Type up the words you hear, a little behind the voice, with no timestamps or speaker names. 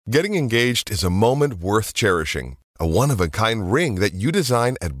Getting engaged is a moment worth cherishing. A one-of-a-kind ring that you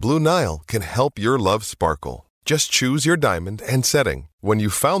design at Blue Nile can help your love sparkle. Just choose your diamond and setting. When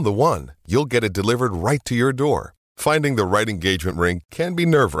you've found the one, you'll get it delivered right to your door. Finding the right engagement ring can be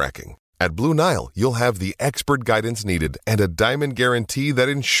nerve-wracking. At Blue Nile, you'll have the expert guidance needed and a diamond guarantee that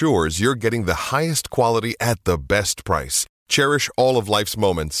ensures you're getting the highest quality at the best price. Cherish all of life's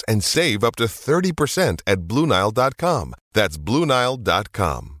moments and save up to 30% at BlueNile.com. That's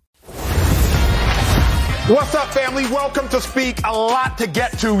BlueNile.com. What's up, family? Welcome to Speak. A lot to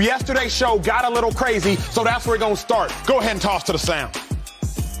get to. Yesterday's show got a little crazy, so that's where we're going to start. Go ahead and toss to the sound.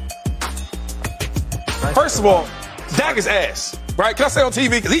 First of all, Dak is ass, right? Can I say on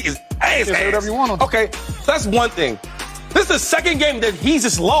TV? Because he is ass. Say whatever you want. Okay, that's one thing. This is the second game that he's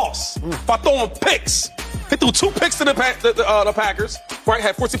just lost by throwing picks. He threw 2 picks to the Packers, right?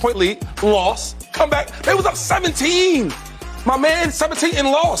 Had 14-point lead, lost, come back. They was up 17. My man, 17 and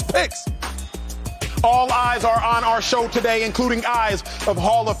lost picks. All eyes are on our show today, including eyes of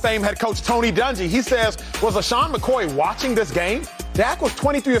Hall of Fame head coach Tony Dungy. He says, was LaShawn McCoy watching this game? Dak was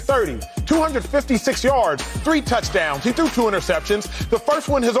 23 of 30, 256 yards, 3 touchdowns. He threw 2 interceptions. The first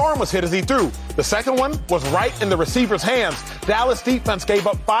one, his arm was hit as he threw. The second one was right in the receiver's hands. Dallas defense gave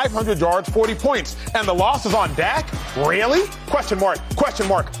up 500 yards, 40 points. And the loss is on Dak? Really? Question mark, question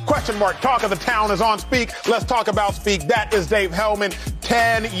mark, question mark. Talk of the town is on Speak. Let's talk about Speak. That is Dave Hellman.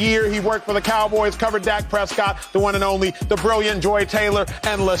 10-year he worked for the Cowboys, covered Dak Prescott, the one and only, the brilliant Joy Taylor,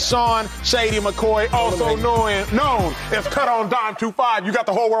 and LaShawn Shady McCoy, also known as Cut on Dime 25. You got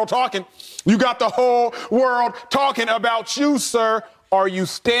the whole world talking. You got the whole world talking about you, sir. Are you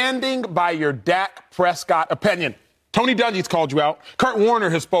standing by your Dak Prescott opinion? Tony Dungy's called you out. Kurt Warner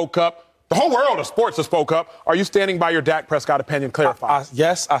has spoke up. The whole world of sports has spoke up. Are you standing by your Dak Prescott opinion? Clarify.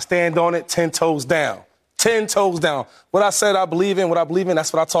 Yes, I stand on it 10 toes down. 10 toes down. What I said I believe in,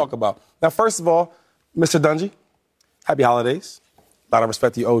 that's what I talk about. Now, first of all, Mr. Dungy, happy holidays. A lot of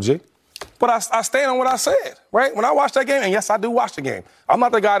respect to you, OG. But I stand on what I said, right? When I watch that game, and yes, I do watch the game. I'm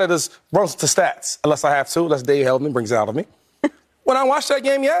not the guy that just runs to stats, unless I have to, unless Dave Hellman brings it out of me. When I watch that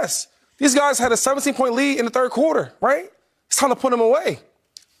game, yes. These guys had a 17-point lead in the third quarter, right? It's time to put them away.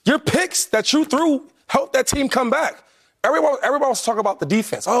 Your picks that you threw helped that team come back. Everybody was talking about the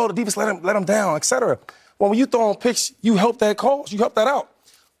defense. Oh, the defense let them down, et cetera. Well, when you throw on picks, you help that cause. You help that out.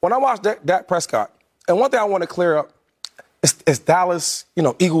 When I watch Dak Prescott, and one thing I want to clear up, it's Dallas,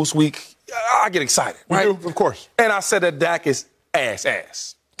 Eagles week. I get excited, right? You do, of course. And I said that Dak is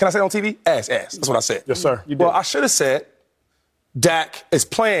ass. Can I say it on TV? Ass. That's what I said. Yes, sir. You did. Well, I should have said Dak is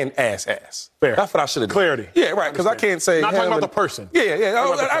playing ass. Fair. That's what I should have done. Clarity. Yeah, right, because I can't say... Not talking about the person. Yeah.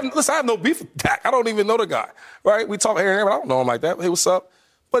 Listen, I have no beef with Dak. I don't even know the guy, right? We talk here and there, but I don't know him like that. Hey, what's up?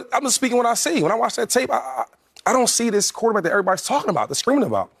 But I'm just speaking what I see. When I watch that tape, I don't see this quarterback that everybody's talking about, they're screaming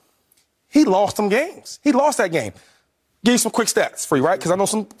about. He lost some games. He lost that game. Give you some quick stats for you, right? Because I know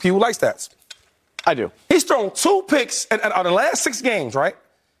some people like stats. I do. He's thrown 2 picks out of the last 6 games, right?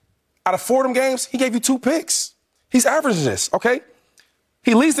 Out of 4 of them games, he gave you 2 picks. He's averaging this, okay?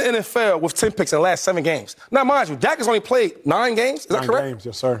 He leads the NFL with 10 picks in the last 7 games. Now, mind you, Dak has only played 9 games. Is that correct? 9 games,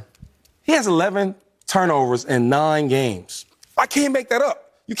 yes, sir. He has 11 turnovers in 9 games. I can't make that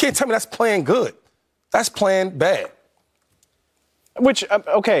up. You can't tell me that's playing good. That's playing bad. Which,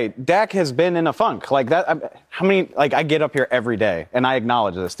 okay, Dak has been in a funk. Like that, I get up here every day, and I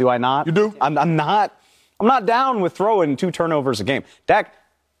acknowledge this. Do I not? You do? I'm not down with throwing 2 turnovers a game. Dak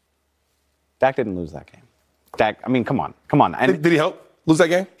didn't lose that game. Dak, come on. And Did he help lose that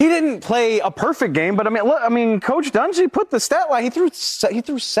game? He didn't play a perfect game, but Coach Dungy put the stat line. He threw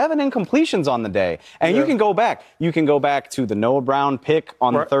 7 incompletions on the day, and you can go back. You can go back to the Noah Brown pick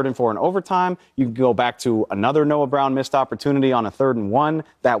on the 3rd and 4 in overtime. You can go back to another Noah Brown missed opportunity on a 3rd and 1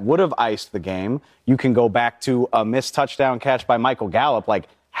 that would have iced the game. You can go back to a missed touchdown catch by Michael Gallup, like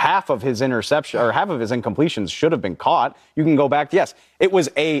half of his interception or half of his incompletions should have been caught. You can go back. Yes, it was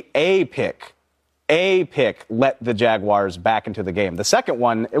a pick. A pick let the Jaguars back into the game. The second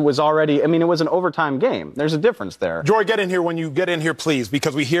one, it was already, it was an overtime game. There's a difference there. Joy, get in here when you get in here, please,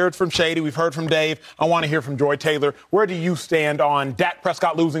 because we hear it from Shady. We've heard from Dave. I want to hear from Joy Taylor. Where do you stand on Dak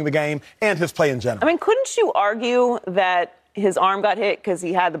Prescott losing the game and his play in general? Couldn't you argue that his arm got hit because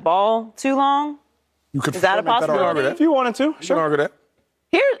he had the ball too long? Is that a possibility? If you wanted to, sure. Argue that.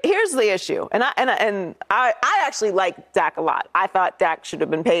 Here's the issue, and I actually like Dak a lot. I thought Dak should have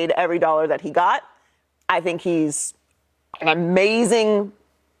been paid every dollar that he got. I think he's an amazing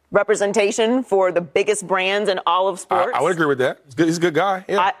representation for the biggest brands in all of sports. I would agree with that. He's a good guy.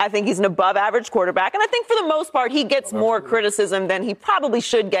 Yeah. I think he's an above-average quarterback, and I think for the most part he gets more criticism than he probably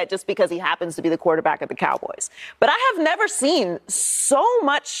should get just because he happens to be the quarterback of the Cowboys. But I have never seen so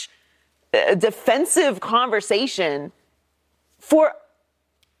much defensive conversation for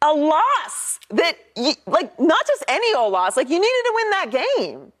a loss that, not just any old loss. You needed to win that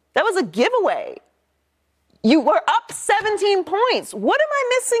game. That was a giveaway. You were up 17 points. What am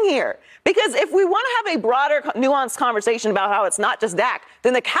I missing here? Because if we want to have a broader, nuanced conversation about how it's not just Dak,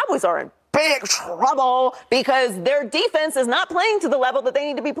 then the Cowboys are in big trouble because their defense is not playing to the level that they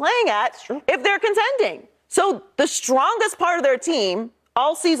need to be playing at if they're contending. So the strongest part of their team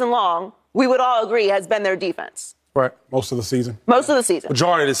all season long, we would all agree, has been their defense. Right. Most of the season.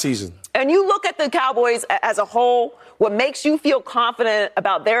 Majority of the season. And you look at the Cowboys as a whole, what makes you feel confident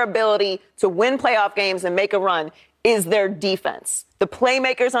about their ability to win playoff games and make a run is their defense. The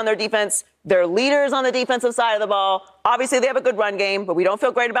playmakers on their defense, their leaders on the defensive side of the ball. Obviously, they have a good run game, but we don't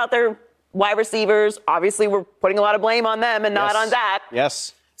feel great about their wide receivers. Obviously, we're putting a lot of blame on them and not on Dak.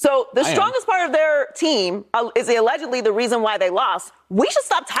 Yes. So the strongest part of their team is allegedly the reason why they lost. We should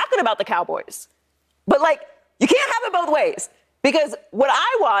stop talking about the Cowboys. But, you can't have it both ways. Because what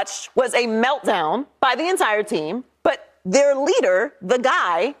I watched was a meltdown by the entire team, but their leader, the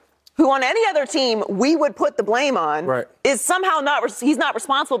guy who on any other team we would put the blame on, is somehow he's not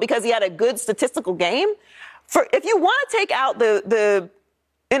responsible because he had a good statistical game. If you want to take out the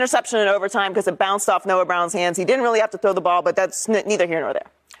interception in overtime because it bounced off Noah Brown's hands, he didn't really have to throw the ball, but that's neither here nor there.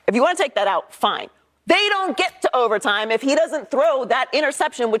 If you want to take that out, fine. They don't get to overtime if he doesn't throw that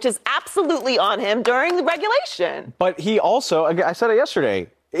interception, which is absolutely on him during the regulation. But he also, I said it yesterday,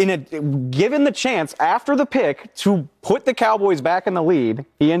 given the chance after the pick to put the Cowboys back in the lead,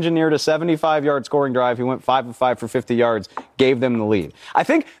 he engineered a 75-yard scoring drive. He went 5 of 5 for 50 yards, gave them the lead. I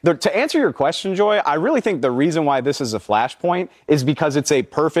think, to answer your question, Joy, I really think the reason why this is a flashpoint is because it's a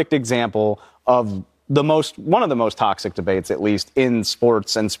perfect example of one of the most toxic debates, at least in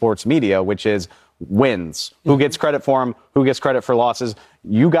sports and sports media, which is wins. Who gets credit for them? Who gets credit for losses?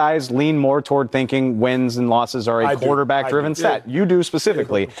 You guys lean more toward thinking wins and losses are a quarterback-driven stat. You do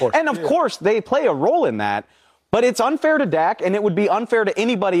specifically. And, of course, they play a role in that. But it's unfair to Dak, and it would be unfair to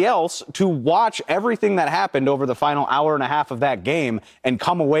anybody else to watch everything that happened over the final hour and a half of that game and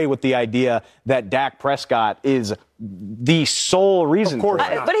come away with the idea that Dak Prescott is the sole reason for it.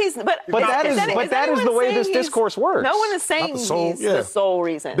 But that is the way this discourse works. No one is saying he's the sole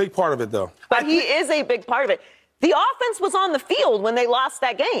reason. Big part of it, though. But he is a big part of it. The offense was on the field when they lost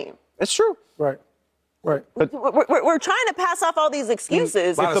that game. It's true. Right. But we're trying to pass off all these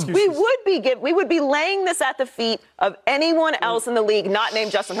excuses. We would be laying this at the feet of anyone else in the league not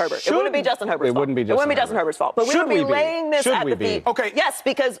named Justin Herbert. It wouldn't be Justin Herbert's fault. It wouldn't be Justin Herbert's fault. But we would be laying this at the feet. Okay. Yes,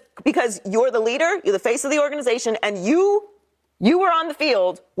 because you're the leader, you're the face of the organization, and you were on the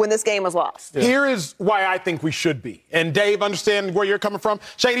field when this game was lost. Yeah. Here is why I think we should be. And Dave, understand where you're coming from.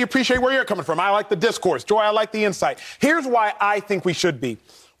 Shady, appreciate where you're coming from. I like the discourse. Joy, I like the insight. Here's why I think we should be.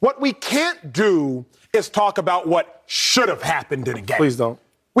 What we can't do is talk about what should have happened in a game. Please don't.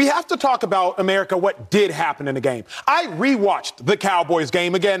 We have to talk about, America, what did happen in the game. I rewatched the Cowboys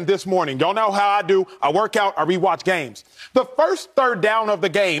game again this morning. Y'all know how I do. I work out, I rewatch games. The first third down of the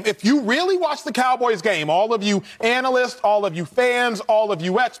game, if you really watch the Cowboys game, all of you analysts, all of you fans, all of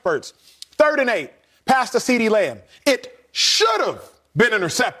you experts, 3rd and 8, pass to CeeDee Lamb. It should have been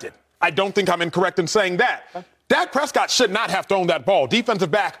intercepted. I don't think I'm incorrect in saying that. Dak Prescott should not have thrown that ball. Defensive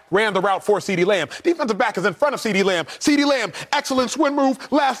back ran the route for CeeDee Lamb. Defensive back is in front of CeeDee Lamb. CeeDee Lamb, excellent swing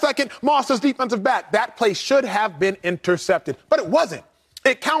move. Last second, Moss's defensive back. That play should have been intercepted, but it wasn't.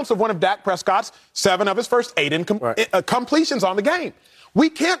 It counts of one of Dak Prescott's 7 of his first 8 completions on the game. We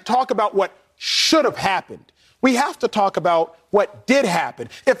can't talk about what should have happened. We have to talk about what did happen.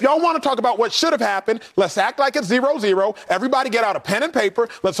 If y'all want to talk about what should have happened, let's act like it's 0-0. Everybody get out a pen and paper.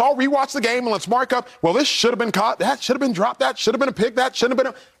 Let's all rewatch the game and let's mark up, well, this should have been caught. That should have been dropped. That should have been a pick. That shouldn't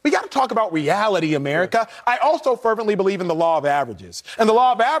have been We got to talk about reality, America. I also fervently believe in the law of averages. And the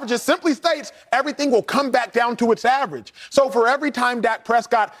law of averages simply states everything will come back down to its average. So for every time Dak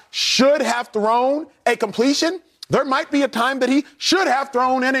Prescott should have thrown a completion, there might be a time that he should have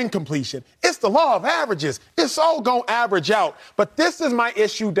thrown an incompletion. It's the law of averages. It's all going to average out. But this is my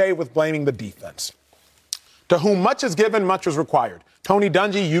issue, Dave, with blaming the defense. To whom much is given, much is required. Tony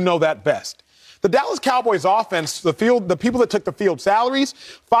Dungy, you know that best. The Dallas Cowboys offense, the people that took the field salaries,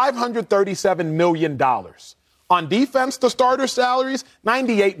 $537 million. On defense, the starter salaries,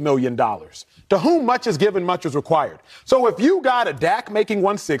 $98 million. To whom much is given, much is required. So if you got a Dak making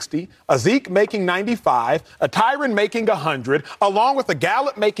 160, a Zeke making 95, a Tyron making 100, along with a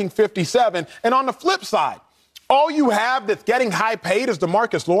Gallup making 57, and on the flip side, all you have that's getting high paid is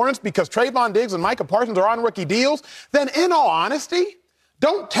DeMarcus Lawrence because Trayvon Diggs and Micah Parsons are on rookie deals, then in all honesty,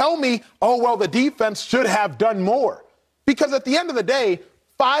 don't tell me, oh, well, the defense should have done more. Because at the end of the day,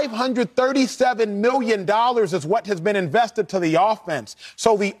 $537 million is what has been invested to the offense.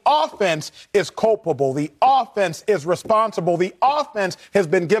 So the offense is culpable. The offense is responsible. The offense has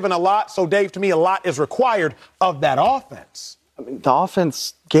been given a lot. So, Dave, to me, a lot is required of that offense. I mean, the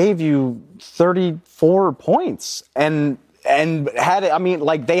offense gave you 34 points and had it. I mean,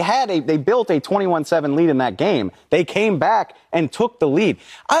 like they built a 21-7 lead in that game. They came back and took the lead.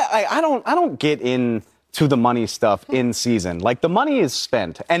 I don't get in to the money stuff in season. Like, the money is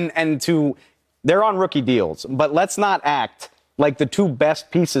spent and they're on rookie deals, but let's not act like the two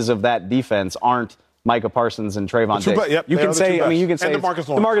best pieces of that defense aren't Micah Parsons and Trayvon Diggs. Yep, you can say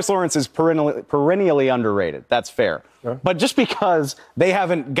DeMarcus Lawrence is perennially underrated. That's fair. Yeah. But just because they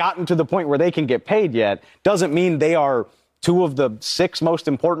haven't gotten to the point where they can get paid yet doesn't mean they are two of the 6 most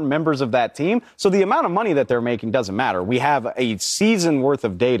important members of that team. So the amount of money that they're making doesn't matter. We have a season worth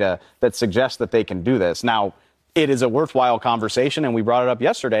of data that suggests that they can do this. Now, it is a worthwhile conversation, and we brought it up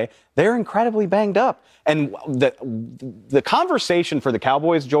yesterday. They're incredibly banged up. And the conversation for the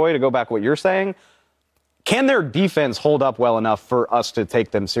Cowboys, Joy, to go back to what you're saying, can their defense hold up well enough for us to take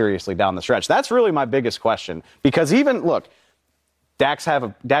them seriously down the stretch? That's really my biggest question. Because Dak's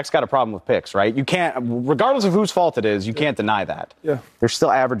got a problem with picks, right? You can't, regardless of whose fault it is, you can't deny that. Yeah. They're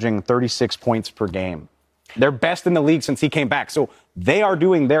still averaging 36 points per game. They're best in the league since he came back. So they are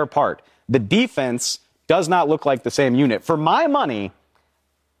doing their part. The defense does not look like the same unit. For my money,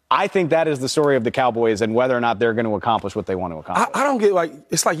 I think that is the story of the Cowboys and whether or not they're going to accomplish what they want to accomplish. I don't get,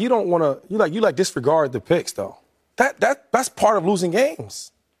 it's like you don't want to, you disregard the picks, though. That's part of losing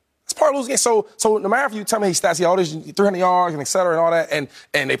games. It's part of losing games. So no matter if you tell me he stats, he all this 300 yards and et cetera and all that,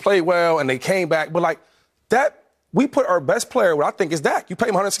 and they played well and they came back, but we put our best player, what I think is Dak. You pay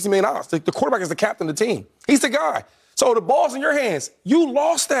him $160 million. The quarterback is the captain of the team. He's the guy. So the ball's in your hands. You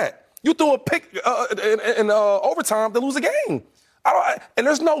lost that. You threw a pick in overtime to lose a game. And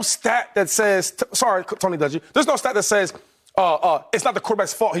there's no stat that says, sorry, Tony Dungy, there's no stat that says it's not the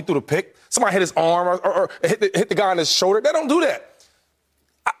quarterback's fault he threw the pick. Somebody hit his arm or hit the guy on his shoulder. They don't do that.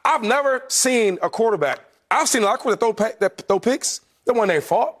 I've never seen a quarterback. I've seen a lot of quarterbacks that throw picks. That wasn't their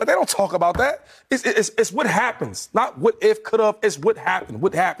fault, but they don't talk about that. It's what happens, not what if, could have. It's what happened.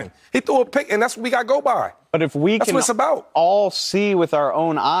 What happened? He threw a pick, and that's what we got to go by. But if we that's can what it's about. All see with our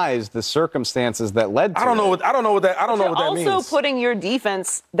own eyes the circumstances that led to I don't know what that means. You're also putting your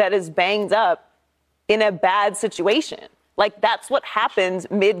defense that is banged up in a bad situation. Like, that's what happened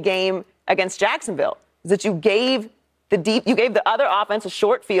mid-game against Jacksonville. Is that you gave the other offense a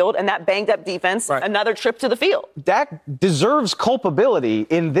short field, and that banged up defense another trip to the field. Dak deserves culpability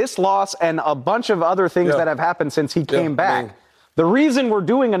in this loss and a bunch of other things that have happened since he came back. The reason we're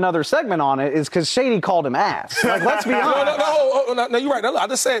doing another segment on it is because Shady called him ass. Like, let's be honest. No, you're right. I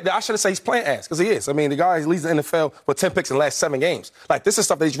just said that I should have said he's playing ass because he is. I mean, the guy leads the NFL with 10 picks in the last 7 games. Like, this is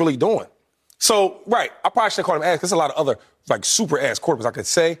stuff that he's really doing. So, I probably shouldn't call him ass because there's a lot of other, super ass quarterbacks I could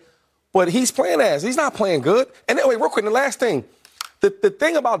say. But he's playing ass. He's not playing good. And anyway, real quick, the last thing. The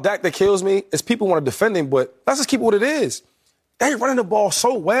thing about Dak that kills me is people want to defend him, but let's just keep it what it is. They're running the ball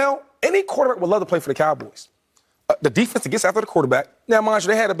so well. Any quarterback would love to play for the Cowboys. The defense that gets after the quarterback. Now, mind you,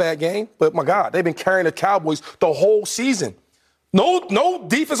 they had a bad game, but my God, they've been carrying the Cowboys the whole season. No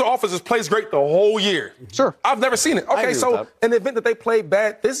defense or offense plays great the whole year. Sure. I've never seen it. Okay, so in the event that they play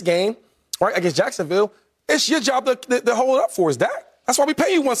bad this game, against Jacksonville, it's your job to hold it up for us, Dak. That's why we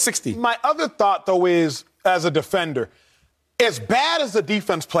pay you $160. My other thought, though, is, as a defender, as bad as the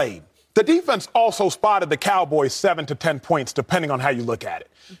defense played, the defense also spotted the Cowboys 7 to 10 points, depending on how you look at it.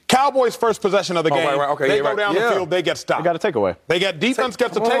 Cowboys' first possession of the game, they go down the field, they get stopped. They got a takeaway. Defense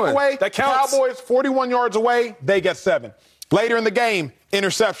gets a takeaway. That counts. Cowboys 41 yards away, they get 7. Later in the game,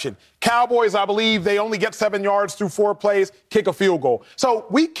 interception. Cowboys, I believe, they only get 7 yards through 4 plays, kick a field goal. So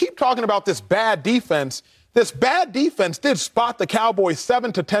we keep talking about this bad defense. This bad defense did spot the Cowboys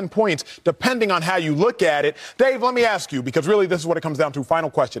 7 to 10 points, depending on how you look at it. Dave, let me ask you, because really this is what it comes down to. Final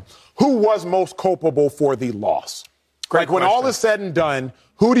question. Who was most culpable for the loss? Great question. When all is said and done,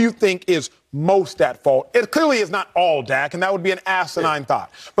 who do you think is most at fault? It clearly is not all Dak, and that would be an asinine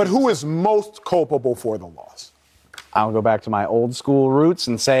thought. But who is most culpable for the loss? I'll go back to my old school roots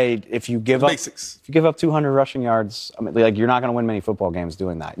and say if you give up 200 rushing yards, I mean, like, you're not going to win many football games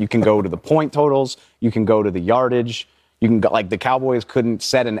doing that. You can go to the point totals, you can go to the yardage, you can go, like, the Cowboys couldn't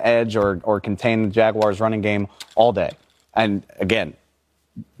set an edge or contain the Jaguars' running game all day. And again,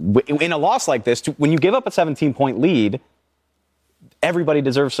 in a loss like this, when you give up a 17-point lead, everybody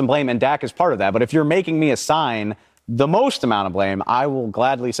deserves some blame, and Dak is part of that. But if you're making me assign the most amount of blame, I will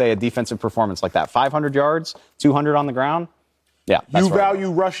gladly say a defensive performance like that. 500 yards, 200 on the ground. Yeah. You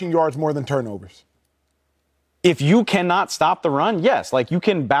value rushing yards more than turnovers. If you cannot stop the run, yes. Like, you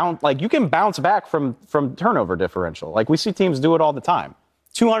can bounce back from turnover differential. Like, we see teams do it all the time.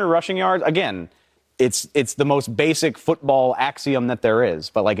 200 rushing yards, again, it's the most basic football axiom that there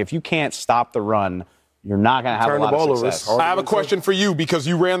is. But, like, if you can't stop the run, you're not going to have a lot of success. I have a question for you, because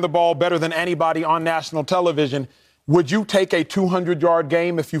you ran the ball better than anybody on national television. Would you take a 200-yard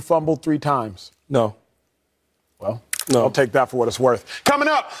game if you fumbled 3 times? No. Well, no. I'll take that for what it's worth. Coming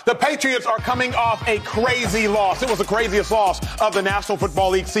up, the Patriots are coming off a crazy loss. It was the craziest loss of the National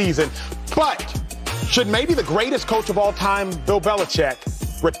Football League season. But should maybe the greatest coach of all time, Bill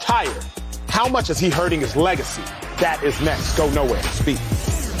Belichick, retire? How much is he hurting his legacy? That is next. Go nowhere. Speak.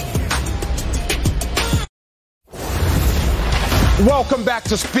 Welcome back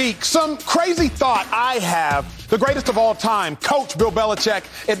to Speak. Some crazy thought I have. The greatest of all time, Coach Bill Belichick,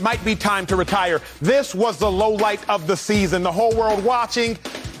 it might be time to retire. This was the low light of the season. The whole world watching,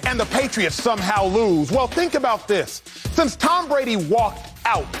 and the Patriots somehow lose. Well, think about this. Since Tom Brady walked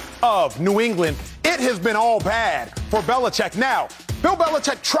out of New England, it has been all bad for Belichick. Now, Bill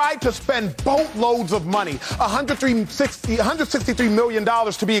Belichick tried to spend boatloads of money, $163 million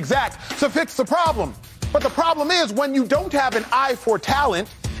to be exact, to fix the problem. But the problem is, when you don't have an eye for talent,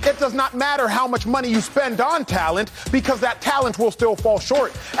 it does not matter how much money you spend on talent, because that talent will still fall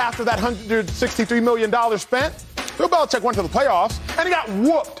short. After that $163 million spent, Bill Belichick went to the playoffs, and he got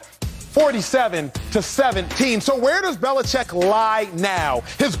whooped 47-17. So where does Belichick lie now?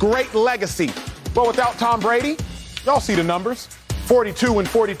 His great legacy. Well, without Tom Brady, y'all see the numbers.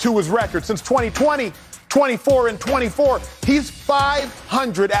 42-42 is record. Since 2020, 24-24. He's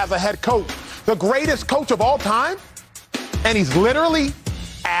 500 as a head coach. The greatest coach of all time, and he's literally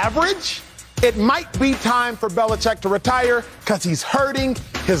average? It might be time for Belichick to retire, because he's hurting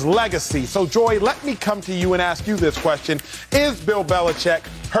his legacy. So, Joy, let me come to you and ask you this question. Is Bill Belichick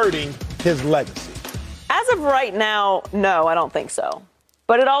hurting his legacy? As of right now, no, I don't think so.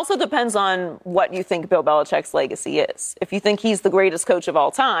 But it also depends on what you think Bill Belichick's legacy is. If you think he's the greatest coach of all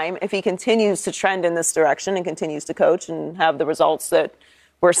time, if he continues to trend in this direction and continues to coach and have the results that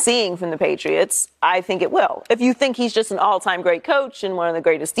we're seeing from the Patriots, I think it will. If you think he's just an all-time great coach and one of the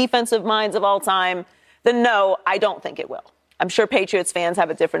greatest defensive minds of all time, then no, I don't think it will. I'm sure Patriots fans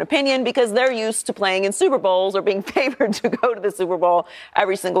have a different opinion, because they're used to playing in Super Bowls or being favored to go to the Super Bowl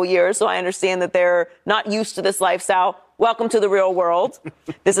every single year. So I understand that they're not used to this lifestyle. Welcome to the real world.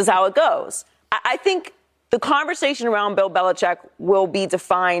 This is how it goes. I think the conversation around Bill Belichick will be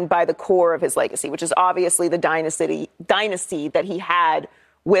defined by the core of his legacy, which is obviously the dynasty that he had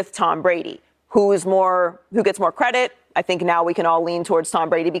with Tom Brady. Who gets more credit? I think now we can all lean towards Tom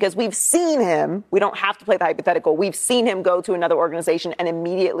Brady, because we've seen him. We don't have to play the hypothetical. We've seen him go to another organization and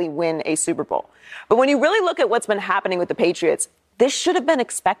immediately win a Super Bowl. But when you really look at what's been happening with the Patriots, this should have been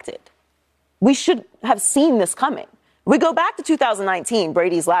expected. We should have seen this coming. We go back to 2019,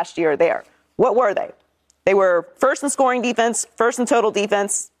 Brady's last year there. What were they? They were first in scoring defense, first in total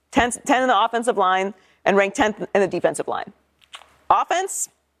defense, 10 in the offensive line, and ranked 10th in the defensive line. Offense,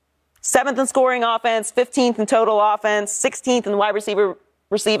 7th in scoring offense, 15th in total offense, 16th in wide receiver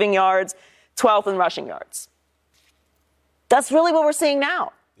receiving yards, 12th in rushing yards. That's really what we're seeing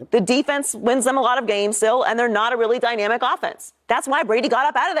now. Yep. The defense wins them a lot of games still, and they're not a really dynamic offense. That's why Brady got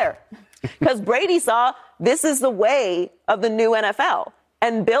up out of there. Because Brady saw this is the way of the new NFL,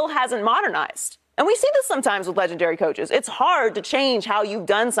 and Bill hasn't modernized. And we see this sometimes with legendary coaches. It's hard to change how you've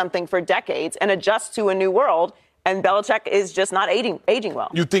done something for decades and adjust to a new world. And Belichick is just not aging well.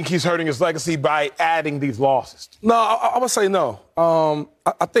 You think he's hurting his legacy by adding these losses? No, I would say no.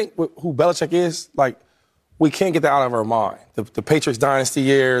 I think who Belichick is, like, we can't get that out of our mind. The Patriots dynasty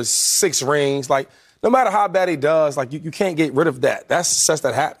years, 6 rings, like, no matter how bad he does, like, you can't get rid of that. That's success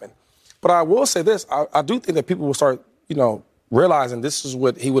that happened. But I will say this. I do think that people will start, realizing this is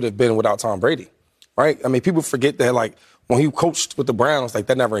what he would have been without Tom Brady, right? I mean, people forget that, like, when he coached with the Browns, like,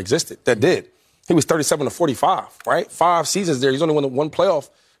 that never existed. That did. He was 37-45, right? 5 seasons there. He's only won 1 playoff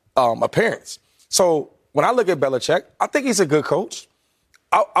appearance. So when I look at Belichick, I think he's a good coach.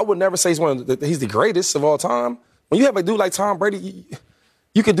 I would never say he's the greatest of all time. When you have a dude like Tom Brady,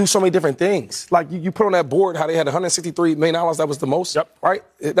 you could do so many different things. Like you put on that board how they had $163 million. That was the most, right?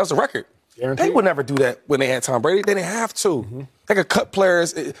 That was a record. Guaranteed. They would never do that when they had Tom Brady. They didn't have to. Mm-hmm. They could cut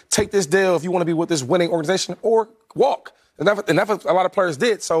players, take this deal if you want to be with this winning organization, or walk. And that's what a lot of players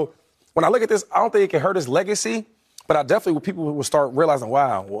did. So when I look at this, I don't think it can hurt his legacy, but I definitely, people will start realizing,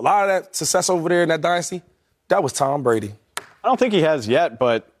 wow, well, a lot of that success over there in that dynasty, that was Tom Brady. I don't think he has yet,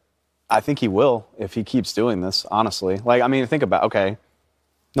 but I think he will if he keeps doing this, honestly. Like, I mean, think about, okay,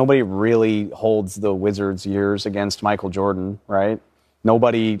 nobody really holds the Wizards' years against Michael Jordan, right?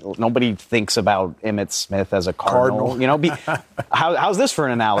 Nobody thinks about Emmitt Smith as a Cardinal. You know, how's this for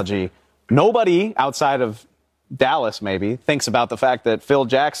an analogy? Nobody outside of Dallas maybe thinks about the fact that Phil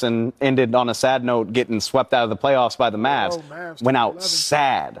Jackson ended on a sad note, getting swept out of the playoffs by the Mavs. Went out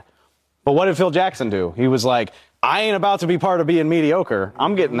sad. But what did Phil Jackson do? He was like, I ain't about to be part of being mediocre.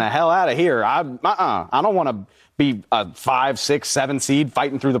 I'm getting the hell out of here. I don't want to be a 5, 6, 7 seed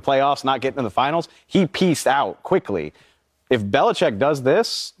fighting through the playoffs, not getting to the finals. He pieced out quickly. If Belichick does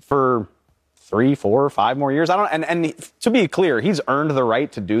this for 3, 4, 5 more years, and to be clear, he's earned the right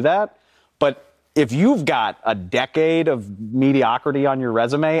to do that. But if you've got a decade of mediocrity on your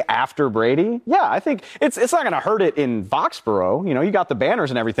resume after Brady, yeah, I think it's not going to hurt it in Foxborough. You know, you got the banners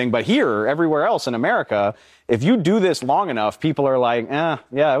and everything, but here, everywhere else in America, if you do this long enough, people are like, yeah,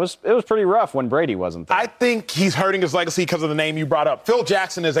 it was pretty rough when Brady wasn't there. I think he's hurting his legacy because of the name you brought up. Phil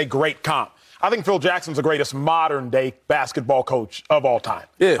Jackson is a great comp. I think Phil Jackson's the greatest modern-day basketball coach of all time.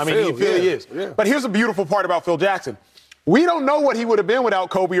 Yeah, I mean, he really is. Yeah. But here's the beautiful part about Phil Jackson. We don't know what he would have been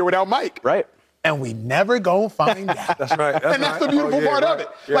without Kobe or without Mike. Right. And we never gonna find out. That's right. That's the beautiful part of it.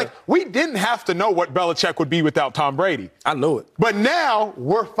 Yeah. Like, we didn't have to know what Belichick would be without Tom Brady. I knew it. But now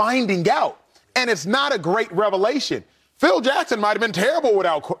we're finding out. And it's not a great revelation. Phil Jackson might have been terrible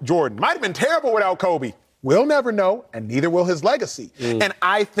without Jordan, might have been terrible without Kobe. We'll never know, and neither will his legacy. And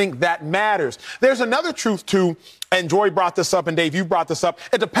I think that matters. There's another truth, too, and Joy brought this up, and Dave, you brought this up.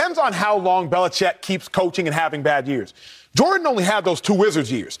 It depends on how long Belichick keeps coaching and having bad years. Jordan only had those 2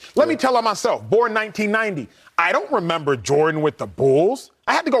 Wizards years. Let me tell on myself, born 1990. I don't remember Jordan with the Bulls.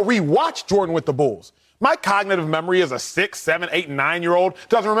 I had to go rewatch Jordan with the Bulls. My cognitive memory as a 6, 7, 8, and 9-year-old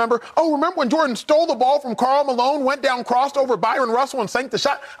doesn't remember. Oh, remember when Jordan stole the ball from Karl Malone, went down, crossed over Byron Russell, and sank the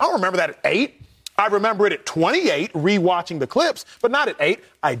shot? I don't remember that at 8. I remember it at 28, rewatching the clips, but not at 8.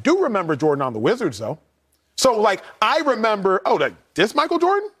 I do remember Jordan on the Wizards, though. So, like, I remember, this Michael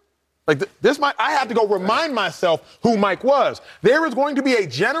Jordan? Like, I had to go remind myself who Mike was. There is going to be a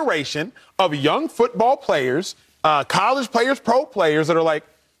generation of young football players, college players, pro players that are like,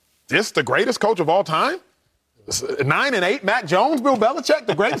 this the greatest coach of all time? 9 and 8, Mac Jones, Bill Belichick,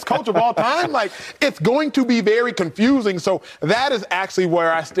 the greatest coach of all time. Like, it's going to be very confusing. So that is actually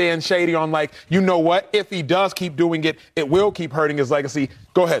where I stand shady on, like, you know what? If he does keep doing it, it will keep hurting his legacy.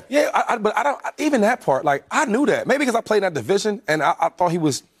 Go ahead. Yeah, but I don't even that part. Like, I knew that maybe because I played in that division and I thought he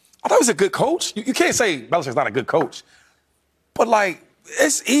was a good coach. You can't say Belichick's not a good coach, but like,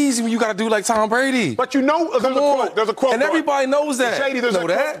 it's easy when you got to do like Tom Brady. But you know, there's a quote. And everybody knows that. Shady, there's a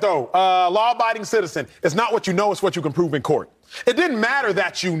quote, though. Law-abiding citizen. It's not what you know, it's what you can prove in court. It didn't matter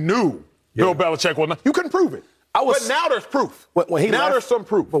that you knew Bill Belichick was not. You couldn't prove it. But now there's proof. There's some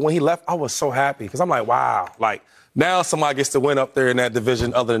proof. But when he left, I was so happy because I'm like, wow. Like, now somebody gets to win up there in that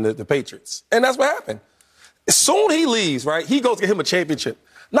division other than the Patriots. And that's what happened. As soon as he leaves, right, he goes to get him a championship.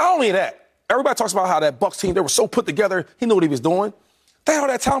 Not only that, everybody talks about how that Bucs team, they were so put together, he knew what he was doing. They had all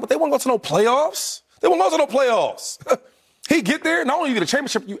that talent, but they won't go to no playoffs. They won't go to no playoffs. He get there, not only you get a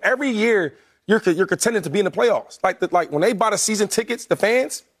championship, every year you're contending to be in the playoffs. Like when they buy the season tickets, the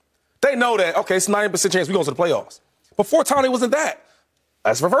fans, they know that, okay, it's 90% chance we go to the playoffs. Before Tom, it wasn't that.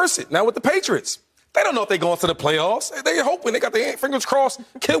 Let's reverse it. Now with the Patriots, they don't know if they're going to the playoffs. They're hoping. They got their fingers crossed.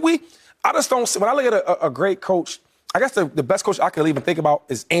 Can we? I just don't see. When I look at a great coach, I guess the best coach I could even think about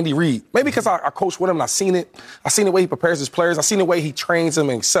is Andy Reid. Maybe because I coached with him and I've seen it. I've seen the way he prepares his players. I've seen the way he trains them,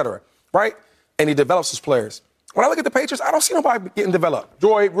 et cetera, right? And he develops his players. When I look at the Patriots, I don't see nobody getting developed.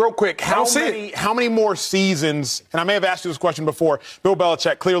 Joy, real quick, how many more seasons, and I may have asked you this question before, Bill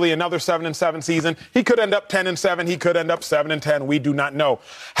Belichick, clearly another 7-7 season. He could end up 10-7. He could end up 7-10. We do not know.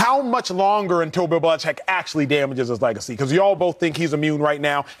 How much longer until Bill Belichick actually damages his legacy? Because you all both think he's immune right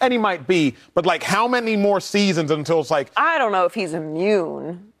now, and he might be. But, like, how many more seasons until it's like... I don't know if he's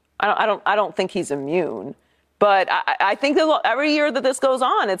immune. I don't think he's immune. But I think that every year that this goes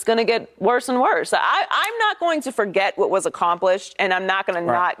on, it's going to get worse and worse. I'm not going to forget what was accomplished, and I'm not going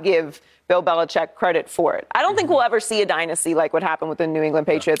to not give Bill Belichick credit for it. I don't think we'll ever see a dynasty like what happened with the New England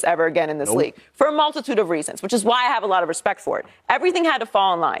Patriots ever again in this league for a multitude of reasons, which is why I have a lot of respect for it. Everything had to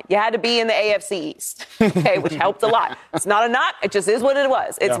fall in line. You had to be in the AFC East, okay, which helped a lot. It's not a knock. It just is what it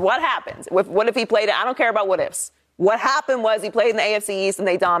was. It's what happens. What if he played it? I don't care about what ifs. What happened was he played in the AFC East and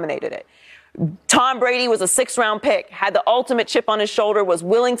they dominated it. Tom Brady was a 6th-round pick, had the ultimate chip on his shoulder, was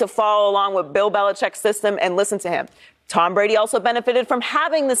willing to follow along with Bill Belichick's system and listen to him. Tom Brady also benefited from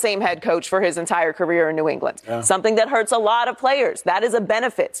having the same head coach for his entire career in New England, something that hurts a lot of players. That is a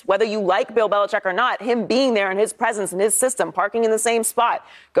benefit. Whether you like Bill Belichick or not, him being there and his presence and his system, parking in the same spot,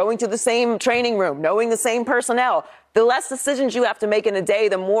 going to the same training room, knowing the same personnel, the less decisions you have to make in a day,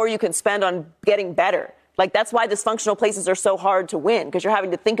 the more you can spend on getting better. Like, that's why dysfunctional places are so hard to win, because you're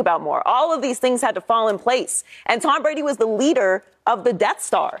having to think about more. All of these things had to fall in place. And Tom Brady was the leader of the Death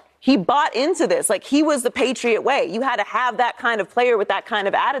Star. He bought into this. Like, he was the Patriot way. You had to have that kind of player with that kind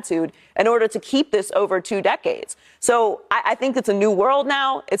of attitude in order to keep this over 2 decades. So I think it's a new world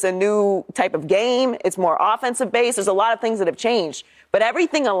now. It's a new type of game. It's more offensive based. There's a lot of things that have changed. But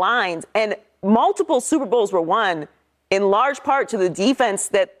everything aligned, and multiple Super Bowls were won in large part to the defense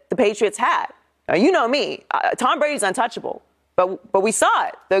that the Patriots had. Now, you know me. Tom Brady's untouchable. But we saw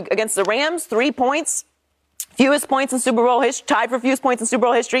it. Against the Rams, 3 points. Fewest points in Super Bowl history, tied for fewest points in Super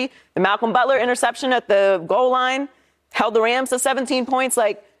Bowl history. The Malcolm Butler interception at the goal line held the Rams to 17 points.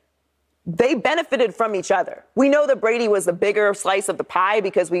 Like, they benefited from each other. We know that Brady was the bigger slice of the pie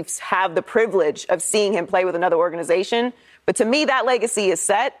because we have the privilege of seeing him play with another organization. But to me, that legacy is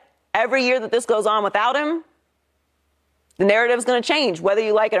set. Every year that this goes on without him, the narrative's going to change, whether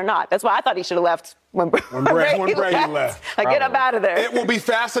you like it or not. That's why I thought he should have left when Brady left. Like, get up out of there. It will be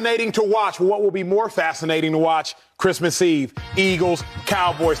fascinating to watch. What will be more fascinating to watch Christmas Eve? Eagles,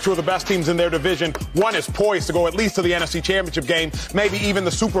 Cowboys, 2 of the best teams in their division. One is poised to go at least to the NFC Championship game, maybe even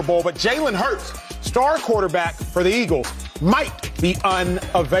the Super Bowl. But Jalen Hurts, star quarterback for the Eagles, might be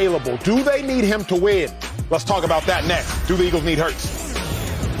unavailable. Do they need him to win? Let's talk about that next. Do the Eagles need Hurts?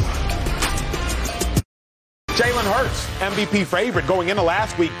 Jalen Hurts, MVP favorite going into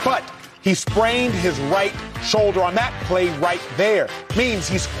last week, but he sprained his right shoulder on that play right there. Means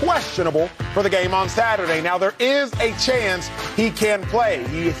he's questionable for the game on Saturday. Now, there is a chance he can play.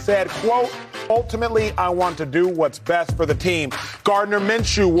 He said, quote, ultimately, I want to do what's best for the team. Gardner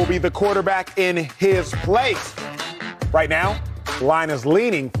Minshew will be the quarterback in his place. Right now, the line is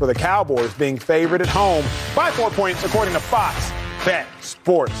leaning for the Cowboys being favored at home by 4 points, according to Fox Bet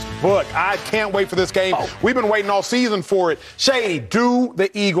Sports Book. I can't wait for this game. We've been waiting all season for it. Shady, do the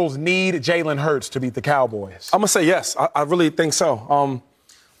Eagles need Jalen Hurts to beat the Cowboys? I'm going to say yes. I really think so.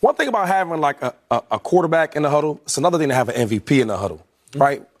 One thing about having like a quarterback in the huddle, it's another thing to have an MVP in the huddle,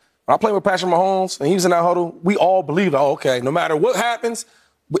 right? When I play with Patrick Mahomes and he was in that huddle, we all believe, okay, no matter what happens,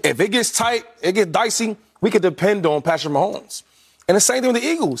 if it gets tight, it gets dicey, we can depend on Patrick Mahomes. And the same thing with the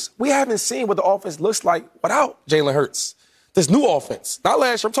Eagles. We haven't seen what the offense looks like without Jalen Hurts. This new offense. Not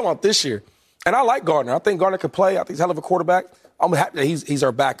last year, I'm talking about this year. And I like Gardner. I think Gardner could play. I think he's a hell of a quarterback. I'm happy that he's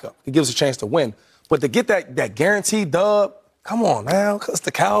our backup. He gives us a chance to win. But to get that guaranteed dub, come on, man, because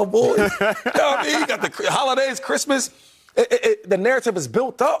the Cowboys. You know what I mean? You got the holidays, Christmas. The narrative is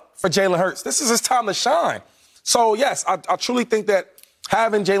built up for Jalen Hurts. This is his time to shine. So, yes, I truly think that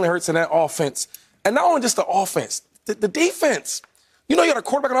having Jalen Hurts in that offense, and not only just the offense, the defense. You know you got a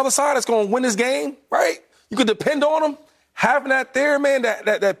quarterback on the other side that's going to win this game, right? You can depend on him. Having that there, man,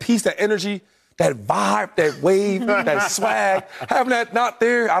 that piece, that energy, that vibe, that wave, that swag, having that not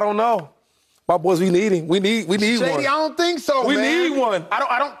there, I don't know. My boys, we need him. We need Shady, one. I don't think so, We man. need one.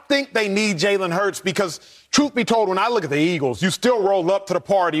 I don't think they need Jalen Hurts because, truth be told, when I look at the Eagles, you still roll up to the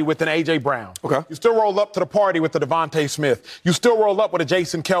party with an A.J. Brown. Okay. You still roll up to the party with a Devontae Smith. You still roll up with a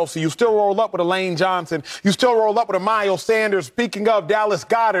Jason Kelce. You still roll up with a Lane Johnson. You still roll up with a Miles Sanders. Speaking of, Dallas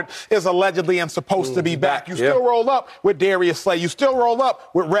Goedert is allegedly and supposed to be back. You still roll up with Darius Slay. You still roll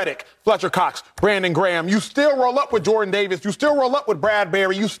up with Reddick, Fletcher Cox, Brandon Graham. You still roll up with Jordan Davis. You still roll up with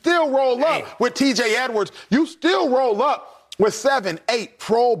Bradbury. You still roll up with T.J. Edwards. You still roll up with 7, 8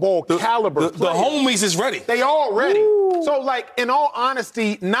 Pro Bowl caliber The homies is ready. They all ready. So, like, in all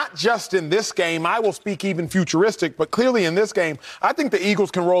honesty, not just in this game, I will speak even futuristic, but clearly in this game, I think the Eagles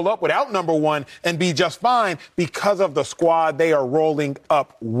can roll up without number one and be just fine because of the squad they are rolling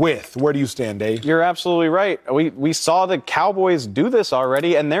up with. Where do you stand, Dave? You're absolutely right. We saw the Cowboys do this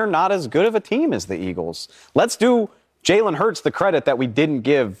already, and they're not as good of a team as the Eagles. Let's do Jalen Hurts the credit that we didn't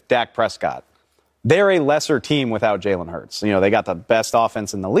give Dak Prescott. they're a lesser team without Jalen Hurts. You know, they got the best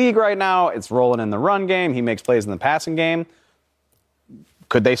offense in the league right now. It's rolling in the run game. He makes plays in the passing game.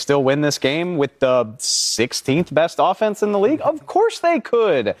 Could they still win this game with the 16th best offense in the league? Of course they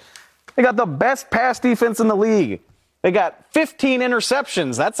could. They got the best pass defense in the league. They got 15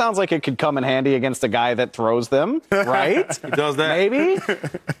 interceptions. That sounds like it could come in handy against a guy that throws them, right? He does that. Maybe.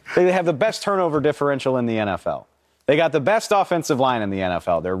 They have the best turnover differential in the NFL. They got the best offensive line in the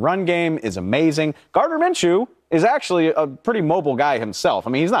NFL. Their run game is amazing. Gardner Minshew is actually a pretty mobile guy himself. I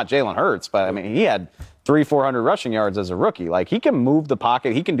mean, he's not Jalen Hurts, but I mean, he had 300-400 rushing yards as a rookie. Like, he can move the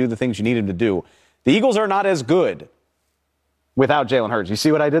pocket. He can do the things you need him to do. The Eagles are not as good without Jalen Hurts. You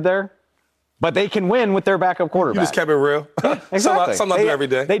see what I did there? But they can win with their backup quarterback. You just kept it real. Exactly. Something I do every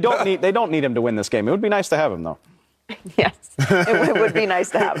day. They don't need him to win this game. It would be nice to have him, though. Yes, it would be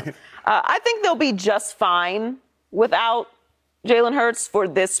nice to have him. I think they'll be just fine without Jalen Hurts for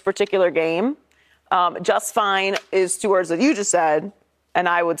this particular game. Just fine is two words that you just said, and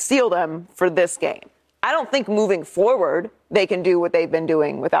I would steal them for this game. I don't think moving forward they can do what they've been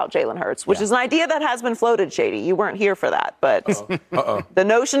doing without Jalen Hurts, which is an idea that has been floated, Shady. You weren't here for that, but the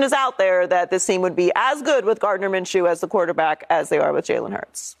notion is out there that this team would be as good with Gardner Minshew as the quarterback as they are with Jalen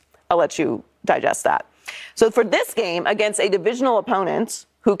Hurts. I'll let you digest that. So for this game against a divisional opponent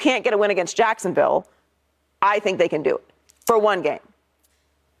who can't get a win against Jacksonville, I think they can do it for one game.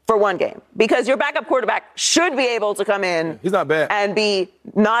 For one game. Because your backup quarterback should be able to come in He's not bad. and be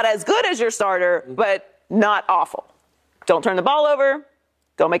not as good as your starter, but not awful. Don't turn the ball over.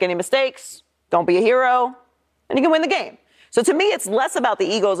 Don't make any mistakes. Don't be a hero. And you can win the game. So to me, it's less about the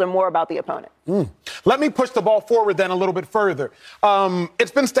Eagles and more about the opponent. Let me push the ball forward then a little bit further.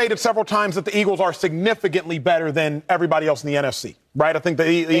 It's been stated several times that the Eagles are significantly better than everybody else in the NFC, right? I think the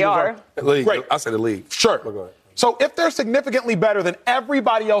Eagles are. The league. Great. I say the league. Sure. Go ahead. So if they're significantly better than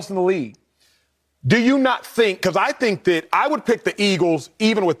everybody else in the league, do you not think, because I think that I would pick the Eagles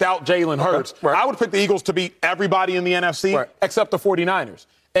even without Jalen Hurts. Right. I would pick the Eagles to beat everybody in the NFC except the 49ers.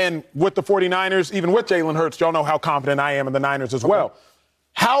 And with the 49ers, even with Jalen Hurts, y'all know how confident I am in the Niners as well.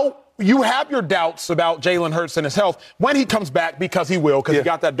 How you have your doubts about Jalen Hurts and his health when he comes back, because he will, because he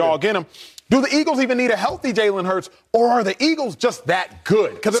got that dog in him. Do the Eagles even need a healthy Jalen Hurts, or are the Eagles just that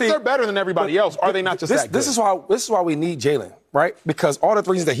good? Because if they're better than everybody else, are they not just that good? This is why we need Jalen, right? Because all the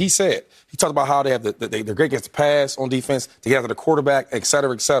reasons that he said, he talked about how they have they're great against the pass on defense, to get after the quarterback, et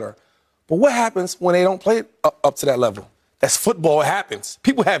cetera, et cetera. But what happens when they don't play up to that level? That's football. It happens.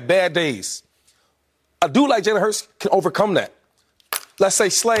 People have bad days. A dude like Jalen Hurts can overcome that. Let's say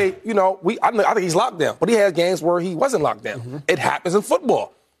Slay, I think he's locked down, but he had games where he wasn't locked down. Mm-hmm. It happens in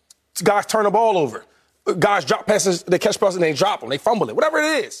football. Guys turn the ball over. Guys drop passes, they catch passes and they drop them. They fumble it, whatever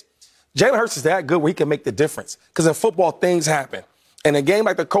it is. Jalen Hurts is that good where he can make the difference. Because in football, things happen. And a game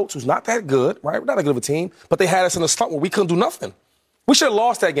like the Colts, who's not that good, right? We're not that good of a team, but they had us in a slump where we couldn't do nothing. We should have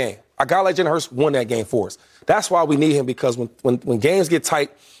lost that game. A guy like Jalen Hurts won that game for us. That's why we need him, because when games get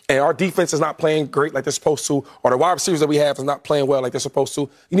tight and our defense is not playing great like they're supposed to, or the wide receivers that we have is not playing well like they're supposed to,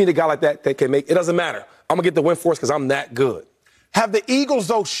 you need a guy like that can make – it doesn't matter. I'm going to get the win for us because I'm that good. Have the Eagles,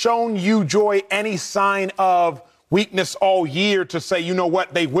 though, shown you, Joy, any sign of weakness all year to say, you know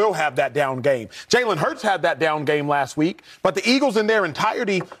what, they will have that down game? Jalen Hurts had that down game last week, but the Eagles in their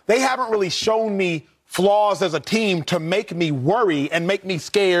entirety, they haven't really shown me flaws as a team to make me worry and make me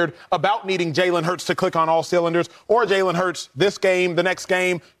scared about needing Jalen Hurts to click on all cylinders, or Jalen Hurts this game, the next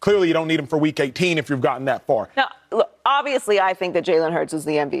game. Clearly, you don't need him for Week 18 if you've gotten that far. Now, look, obviously, I think that Jalen Hurts is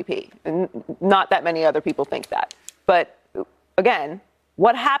the MVP. And not that many other people think that. But again,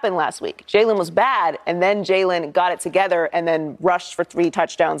 what happened last week? Jalen was bad, and then Jalen got it together and then rushed for 3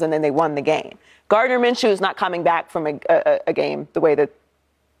 touchdowns, and then they won the game. Gardner Minshew is not coming back from a game the way that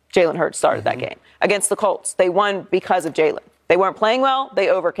Jalen Hurts started that game. Against the Colts, they won because of Jalen. They weren't playing well. They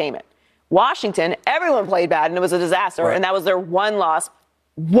overcame it. Washington, everyone played bad, and it was a disaster, and that was their one loss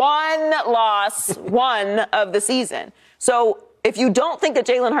of the season. So if you don't think that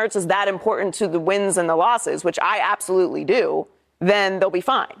Jalen Hurts is that important to the wins and the losses, which I absolutely do, then they'll be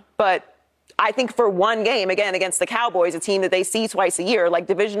fine. But I think for one game, again, against the Cowboys, a team that they see twice a year, like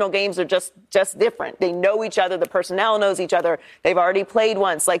divisional games are just different. They know each other. The personnel knows each other. They've already played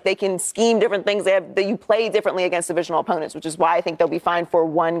once. Like, they can scheme different things. You play differently against divisional opponents, which is why I think they'll be fine for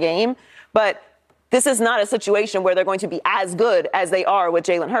one game. But this is not a situation where they're going to be as good as they are with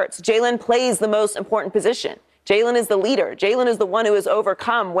Jalen Hurts. Jalen plays the most important position. Jalen is the leader. Jalen is the one who has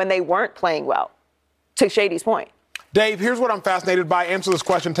overcome when they weren't playing well, to Shady's point. Dave, here's what I'm fascinated by. Answer this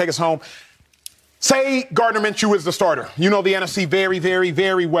question. Take us home. Say Gardner Minshew is the starter. You know the NFC very, very,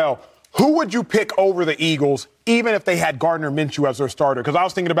 very well. Who would you pick over the Eagles, even if they had Gardner Minshew as their starter? Because I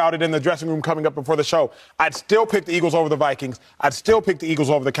was thinking about it in the dressing room coming up before the show. I'd still pick the Eagles over the Vikings. I'd still pick the Eagles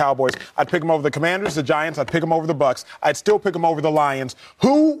over the Cowboys. I'd pick them over the Commanders, the Giants. I'd pick them over the Bucks. I'd still pick them over the Lions.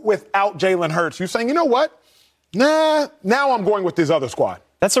 Who, without Jalen Hurts, you saying, you know what? Nah, now I'm going with this other squad.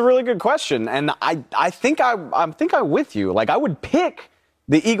 That's a really good question, and I think I'm with you. Like, I would pick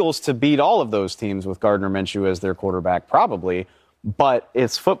the Eagles to beat all of those teams with Gardner Minshew as their quarterback, probably. But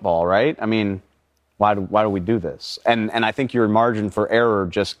it's football, right? I mean, why do we do this? And I think your margin for error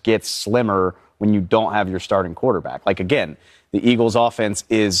just gets slimmer when you don't have your starting quarterback. Like, again, the Eagles' offense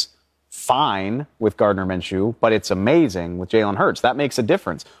is fine with Gardner Minshew, but it's amazing with Jalen Hurts. That makes a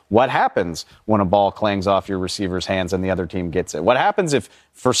difference. What happens when a ball clangs off your receiver's hands and the other team gets it? What happens if,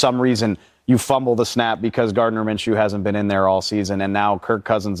 for some reason, you fumble the snap because Gardner Minshew hasn't been in there all season, and now Kirk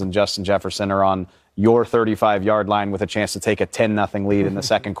Cousins and Justin Jefferson are on your 35-yard line with a chance to take a 10-0 lead in the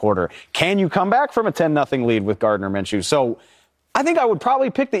second quarter? Can you come back from a 10-0 lead with Gardner Minshew? So I think I would probably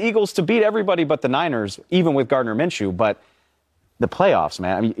pick the Eagles to beat everybody but the Niners, even with Gardner Minshew. But the playoffs,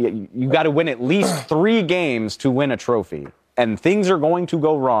 man, I mean, you got to win at least 3 games to win a trophy. And things are going to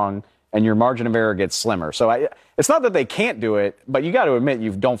go wrong, and your margin of error gets slimmer. So it's not that they can't do it, but you got to admit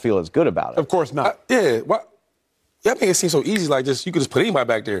you don't feel as good about it. Of course not. Y'all make it seem so easy, like you could just put anybody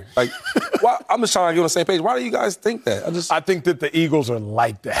back there. Like, I'm just trying to get on the same page. Why do you guys think that? I think that the Eagles are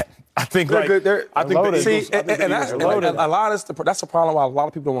like that. I think they're good. I think the Eagles. That's the problem why a lot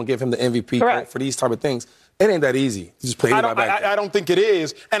of people don't want to give him the MVP for these type of things. It ain't that easy to just put anybody back there. I don't think it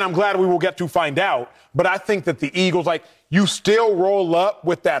is, and I'm glad we will get to find out. But I think that the Eagles, you still roll up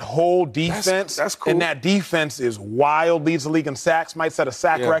with that whole defense. That's cool. And that defense is wild, leads the league in sacks, might set a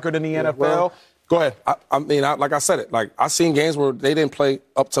sack record in the NFL. Well, go ahead. I mean, like I said it. Like, I've seen games where they didn't play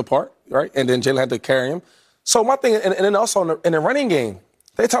up to par, right? And then Jalen had to carry him. So my thing, and then also in the running game,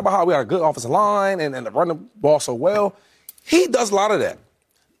 they talk about how we got a good offensive line and to run the ball so well. He does a lot of that.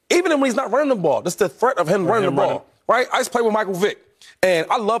 Even when he's not running the ball, just the threat of him running the ball, right? I used to play with Michael Vick, and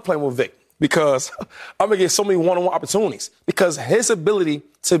I love playing with Vick because I'm going to get so many one-on-one opportunities because his ability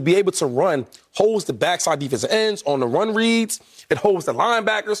to be able to run holds the backside defensive ends on the run reads. It holds the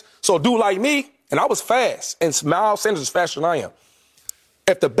linebackers. So a dude like me, and I was fast, and Miles Sanders is faster than I am.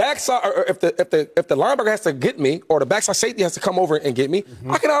 If the backside, or if the linebacker has to get me, or the backside safety has to come over and get me,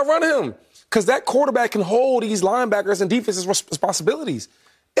 I can outrun him because that quarterback can hold these linebackers and defenses' responsibilities.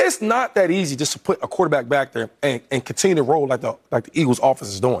 It's not that easy just to put a quarterback back there and continue to roll like the Eagles'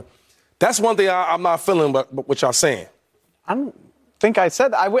 offense is doing. That's one thing I'm not feeling, but what y'all saying. I don't think I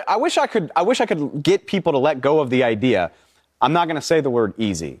said that. I wish I could get people to let go of the idea. I'm not going to say the word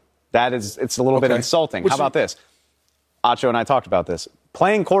easy. It's a little bit insulting. How about this? Acho and I talked about this.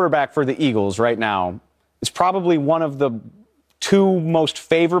 Playing quarterback for the Eagles right now is probably one of the 2 most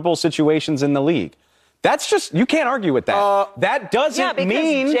favorable situations in the league. That's just, you can't argue with that. That doesn't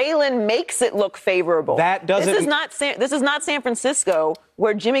mean Jalen makes it look favorable. That doesn't. This is not San Francisco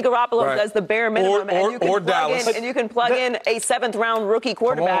where Jimmy Garoppolo does the bare minimum and you can plug in a 7th-round rookie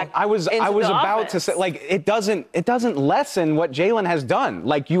quarterback. I was about to say, like, it doesn't lessen what Jalen has done.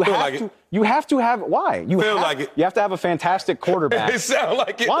 Like, you have to have why? You have to have a fantastic quarterback. It sounds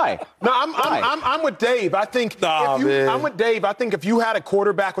like it. Why? No, I'm with Dave. I think I'm with Dave. I think if you had a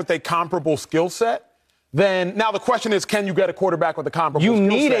quarterback with a comparable skill set, then now the question is, can you get a quarterback with a comparable skill set? You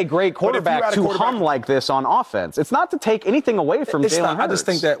need a great quarterback to hum like this on offense. It's not to take anything away from Jalen Hurts. I just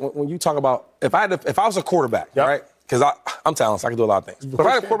think that when you talk about if I was a quarterback, right? Because I'm talented, so I can do a lot of things. But if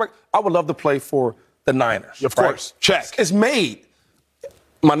I had a quarterback, I would love to play for the Niners. Of course. Check. It's made.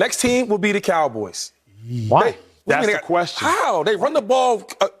 My next team will be the Cowboys. Why? That's the question. How? They run the ball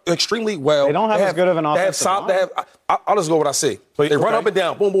extremely well. They don't have as good of an offensive line. I'll just go what I see. They run up and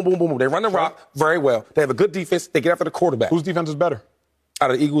down. Boom, boom, boom, boom, boom. They run the rock very well. They have a good defense. They get after the quarterback. Whose defense is better?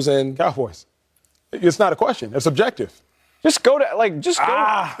 Out of the Eagles and Cowboys. It's not a question. It's objective. Just go. It's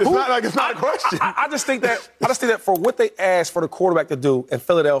not a question. I just think that for what they asked for the quarterback to do in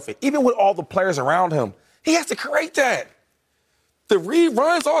Philadelphia, even with all the players around him, he has to create that. The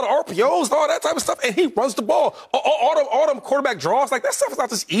reruns, all the RPOs, all that type of stuff, and he runs the ball. All them quarterback draws, like that stuff is not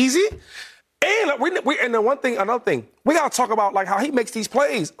just easy. And another thing, we gotta talk about like how he makes these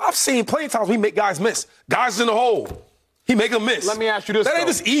plays. I've seen plenty of times we make guys miss. Guys in the hole. He make them miss. Let me ask you this. That ain't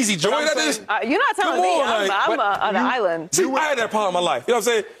just easy, Joey. You're not telling me. I'm on an island. See, I had that problem in my life. You know what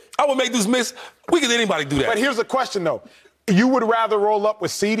I'm saying? I would make dudes miss. We could let anybody do that. But here's the question, though. You would rather roll up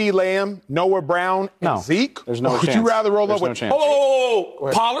with CeeDee Lamb, Noah Brown, and Zeke? There's no chance. Would you rather roll up with...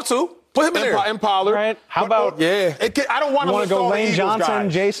 Pollard, too. Put him in there. And Pollard. Right. How about I don't want to go Lane Johnson,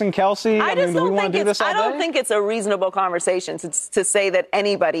 guys. Jason Kelsey? I just do we don't want think to do this all I don't day? think it's a reasonable conversation to say that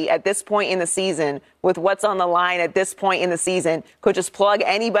anybody at this point in the season, with what's on the line at this point in the season, could just plug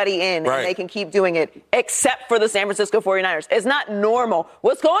anybody in and they can keep doing it, except for the San Francisco 49ers. It's not normal.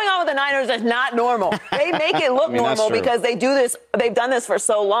 What's going on with the Niners is not normal. They make it look normal because they do this. They've done this for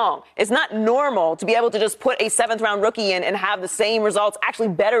so long. It's not normal to be able to just put a 7th-round rookie in and have the same results, actually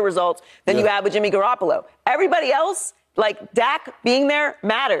better results than you have with Jimmy Garoppolo. Everybody else, like Dak being there,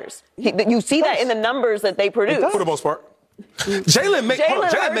 matters. You see that in the numbers that they produce. For the most part. Jalen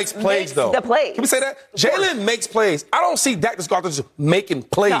makes plays, though. The plays. Can we say that? Jalen makes plays. I don't see Dak just making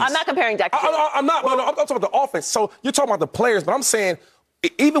plays. No, I'm not comparing Dak to Jalen. I'm not. I'm talking about the offense. So you're talking about the players, but I'm saying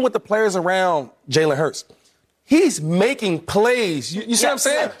even with the players around Jalen Hurts, he's making plays. You see what I'm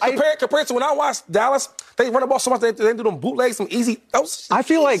saying? Compared to when I watched Dallas, they run the ball so much they do them bootlegs, some easy. I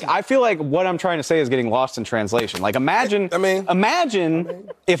feel like what I'm trying to say is getting lost in translation. Like imagine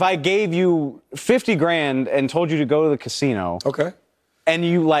if I gave you $50,000 and told you to go to the casino. Okay. And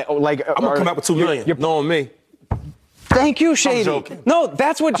you I'm gonna come out with $2 million. You're knowing me. Thank you, Shady. I'm joking. No,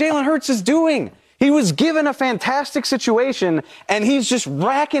 that's what Jalen Hurts is doing. He was given a fantastic situation, and he's just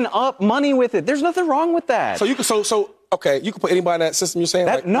racking up money with it. There's nothing wrong with that. So you can put anybody in that system. You're saying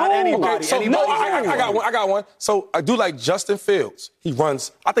not anybody. I got one. So I do like Justin Fields.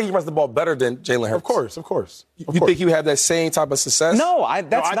 I think he runs the ball better than Jalen Hurts. Of course. You think he would have that same type of success? No,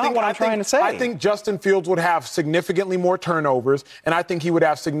 that's not what I'm trying to say. I think Justin Fields would have significantly more turnovers, and I think he would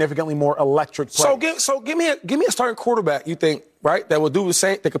have significantly more electric plays. So give me a starting quarterback. You think that will do the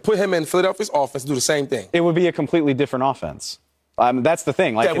same? They could put him in Philadelphia's offense, do the same thing. It would be a completely different offense. That's the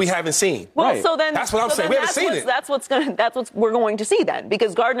thing. That we haven't seen. Well, so then that's what I'm saying. We haven't seen it. That's what we're going to see then,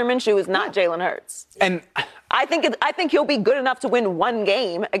 because Gardner Minshew is not Jalen Hurts. And I think he'll be good enough to win one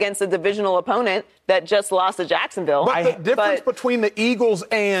game against a divisional opponent that just lost to Jacksonville. But the difference between the Eagles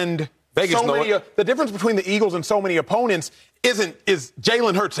and the difference between the Eagles and so many opponents is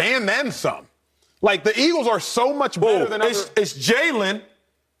Jalen Hurts and then some. Like the Eagles are so much better than others. It's Jalen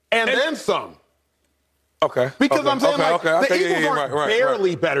and then some. Okay. Because I'm saying the Eagles aren't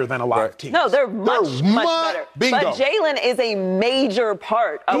barely better than a lot of teams. No, they're much better. Bingo. But Jalen is a major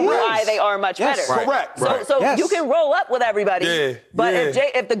part of why they are much better. Correct. So you can roll up with everybody, but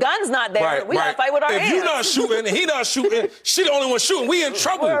if the gun's not there, we gotta fight with our hands. If you're not shooting and he not shooting, she the only one shooting. We in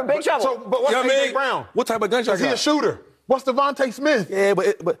trouble. We're in big trouble. But what's A.J. Brown? What type of gun shot? Is he a shooter? What's Devontae Smith? Yeah,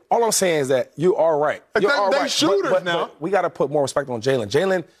 but all I'm saying is that you are right. They're shooters now. But we got to put more respect on Jalen.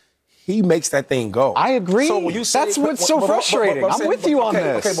 Jalen, he makes that thing go. I agree. So when you say, that's what's so frustrating. I'm with you on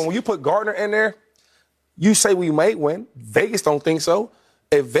this. Okay, but when you put Gardner in there, you say we might win. Vegas don't think so.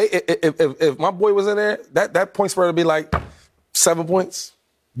 If my boy was in there, that point spread would be like 7 points.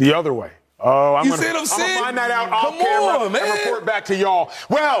 The other way. Oh, I'm going to find that out off camera and report back to y'all.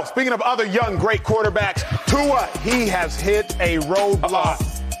 Well, speaking of other young, great quarterbacks, Tua, he has hit a roadblock.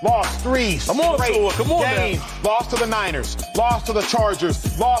 Lost 3 straight games. Lost to the Niners. Lost to the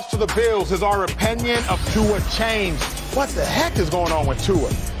Chargers. Lost to the Bills. Has our opinion of Tua changed? What the heck is going on with Tua?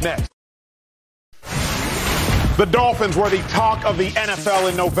 Next. The Dolphins were the talk of the NFL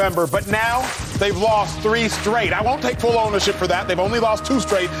in November, but now they've lost 3 straight. I won't take full ownership for that. They've only lost 2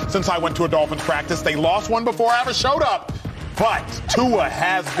 straight since I went to a Dolphins practice. They lost one before I ever showed up. But Tua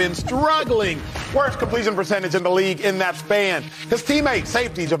has been struggling. Worst completion percentage in the league in that span. His teammate,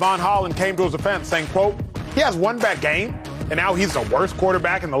 safety Javon Holland, came to his defense saying, quote, he has one bad game, and now he's the worst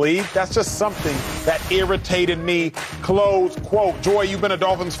quarterback in the league. That's just something that irritated me. Close quote. Joy, you've been a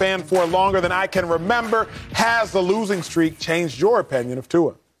Dolphins fan for longer than I can remember. Has the losing streak changed your opinion of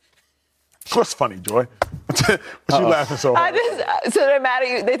Tua? What's funny, Joy? What you laughing so hard? So they're mad at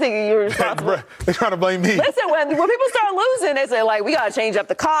you. They think you're responsible. They're trying to blame me. Listen, when people start losing, they say, like, we got to change up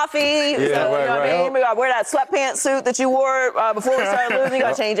the coffee. Yeah, you know what I mean? We got to wear that sweatpants suit that you wore before we started losing. You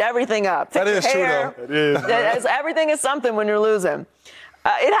got to change everything up. That is true, though. It is. Everything is something when you're losing.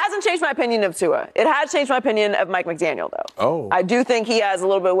 It hasn't changed my opinion of Tua. It has changed my opinion of Mike McDaniel, though. Oh. I do think he has a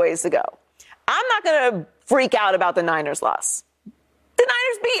little bit of ways to go. I'm not going to freak out about the Niners loss. The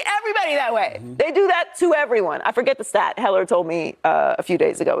Niners beat everybody that way. Mm-hmm. They do that to everyone. I forget the stat Heller told me a few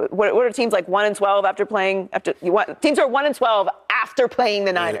days ago. What are teams like 1-12 after playing? Teams are 1-12 after playing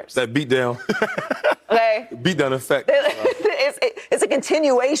the Niners. That beat down. Okay. Beat down effect. It's a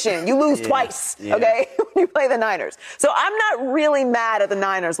continuation. You lose twice. Yeah. Okay, when you play the Niners. So I'm not really mad at the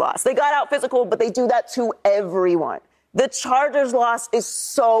Niners loss. They got out physical, but they do that to everyone. The Chargers loss is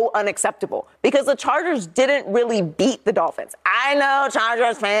so unacceptable because the Chargers didn't really beat the Dolphins. I know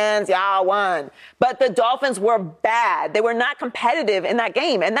Chargers fans, y'all won, but the Dolphins were bad. They were not competitive in that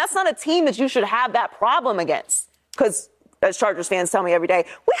game, and that's not a team that you should have that problem against because, as Chargers fans tell me every day,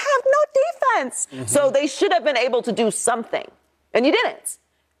 we have no defense. So they should have been able to do something, and you didn't.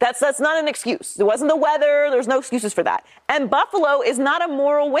 That's not an excuse. It wasn't the weather. There's no excuses for that. And Buffalo is not a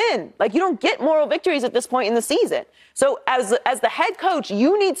moral win. Like, you don't get moral victories at this point in the season. So as the head coach,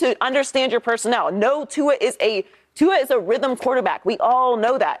 you need to understand your personnel. No, Tua is a rhythm quarterback. We all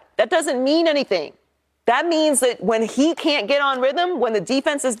know that. That doesn't mean anything. That means that when he can't get on rhythm, when the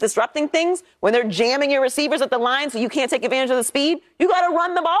defense is disrupting things, when they're jamming your receivers at the line so you can't take advantage of the speed, you got to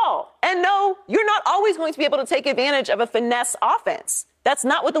run the ball. And no, you're not always going to be able to take advantage of a finesse offense. That's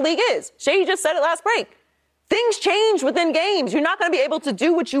not what the league is. Shady just said it last break. Things change within games. You're not going to be able to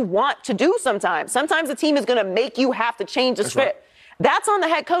do what you want to do sometimes. Sometimes the team is going to make you have to change the script. Right. That's on the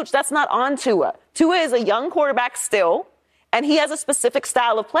head coach. That's not on Tua. Tua is a young quarterback still, and he has a specific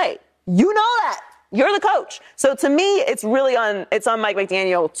style of play. You know that. You're the coach. So to me, it's really on Mike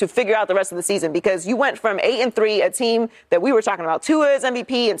McDaniel to figure out the rest of the season because you went from 8-3, a team that we were talking about, Tua is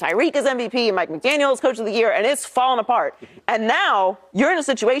MVP and Tyreek is MVP and Mike McDaniel is coach of the year, and it's fallen apart. And now you're in a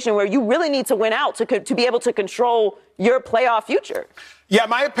situation where you really need to win out to be able to control your playoff future. Yeah,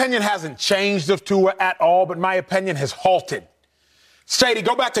 my opinion hasn't changed of Tua at all, but my opinion has halted. Shady,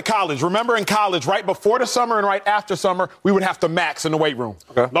 go back to college. Remember in college, right before the summer and right after summer, we would have to max in the weight room.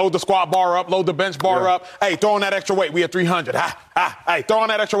 Okay. Load the squat bar up, load the bench bar up. Hey, throw on that extra weight. We had 300. Hey, throw on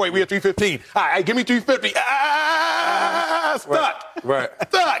that extra weight. We had 315. Hey, give me 350. Stuck. Right.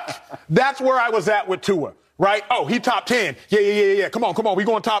 Stuck. That's where I was at with Tua. Right? Oh, he top 10. Yeah. Come on. We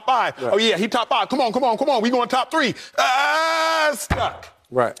going top 5. Right. Oh, yeah, he top 5. Come on. We going top 3. Stuck.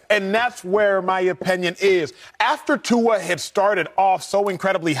 Right. And that's where my opinion is. After Tua had started off so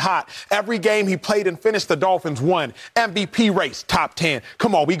incredibly hot, every game he played and finished, the Dolphins won. MVP race, top 10.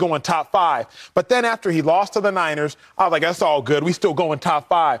 Come on, we going top 5. But then after he lost to the Niners, I was like, that's all good. We still going top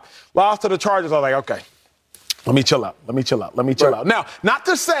 5. Lost to the Chargers, I was like, okay. Let me chill out. Now, not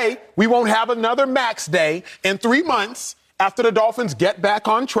to say we won't have another max day in 3 months after the Dolphins get back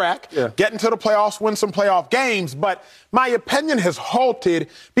on track, get into the playoffs, win some playoff games. But my opinion has halted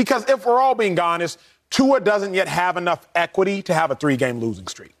because if we're all being honest, Tua doesn't yet have enough equity to have a 3-game losing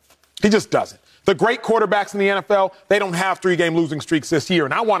streak. He just doesn't. The great quarterbacks in the NFL, they don't have 3-game losing streaks this year,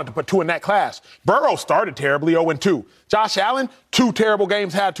 and I wanted to put Tua in that class. Burrow started terribly, 0-2. Josh Allen, 2 terrible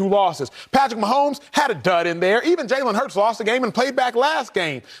games, had 2 losses. Patrick Mahomes had a dud in there. Even Jalen Hurts lost a game and played back last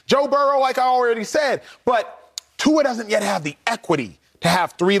game. Joe Burrow, like I already said. But Tua doesn't yet have the equity to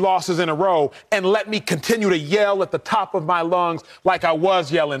have 3 losses in a row and let me continue to yell at the top of my lungs like I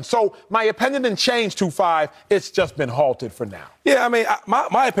was yelling. So my opinion didn't change 2-5. It's just been halted for now. Yeah, I mean,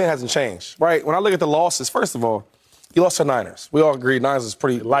 my opinion hasn't changed, right? When I look at the losses, first of all, you lost to Niners. We all agree Niners is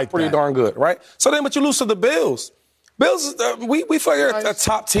pretty darn good, right? So then, but you lose to the Bills. Bills, we feel you're a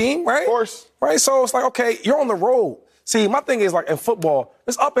top team, right? Of course. Right? So it's like, okay, you're on the road. See, my thing is, like, in football,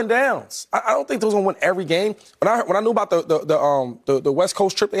 it's up and downs. I don't think those going to win every game. When I knew about the West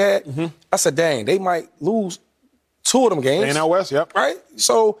Coast trip they had, I said, dang, they might lose 2 of them games. NL West, yep. Right?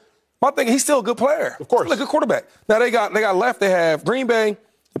 So my thing, he's still a good player. Of course. Still a good quarterback. Now, they got left, they have Green Bay,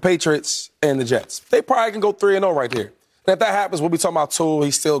 the Patriots, and the Jets. They probably can go 3-0 right there. And if that happens, we'll be talking about Tua.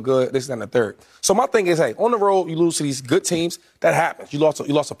 He's still good, this and the third. So my thing is, hey, on the road, you lose to these good teams. That happens. You lost to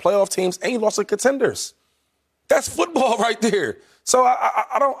playoff teams, and you lost to contenders. That's football right there. So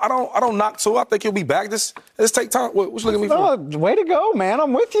I don't knock Tua. I think he'll be back. Let's take time. What you looking at me for? Way to go, man.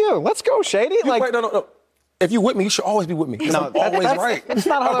 I'm with you. Let's go, Shady. Wait, no. If you're with me, you should always be with me. No, I'm always right. That's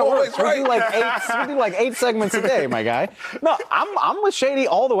not how that works. Right. We do like 8 segments a day, my guy. No, I'm with Shady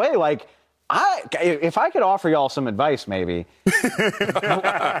all the way. Like, if I could offer y'all some advice, maybe. Okay,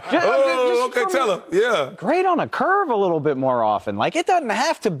 tell him. Yeah. Grade on a curve a little bit more often. Like, it doesn't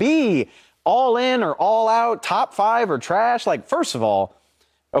have to be all in or all out, top 5 or trash. Like, first of all,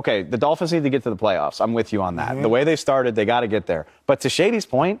 okay, the Dolphins need to get to the playoffs. I'm with you on that. The way they started, they got to get there. But to Shady's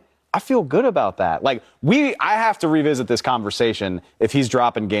point, I feel good about that. Like, I have to revisit this conversation if he's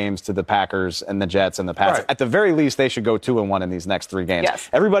dropping games to the Packers and the Jets and the Pats. Right. At the very least, they should go 2-1 in these next 3 games. Yes.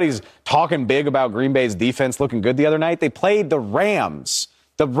 Everybody's talking big about Green Bay's defense looking good the other night. They played the Rams.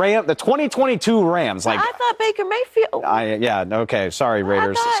 The 2022 Rams. Like, I thought Baker Mayfield. Okay. Sorry,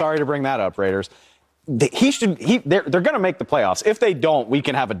 Raiders. Sorry to bring that up, Raiders. They're going to make the playoffs. If they don't, we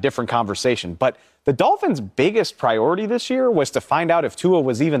can have a different conversation. But the Dolphins' biggest priority this year was to find out if Tua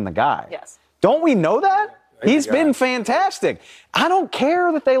was even the guy. Yes. Don't we know that? He's been fantastic. I don't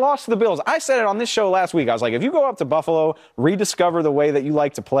care that they lost to the Bills. I said it on this show last week. I was like, if you go up to Buffalo, rediscover the way that you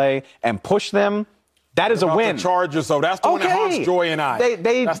like to play, and push them, that is a win. The Chargers, though, that's the one that haunts Joy and I.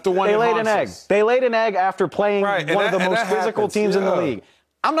 That's the one that laid an egg. They laid an egg after playing one of the most physical teams in the league.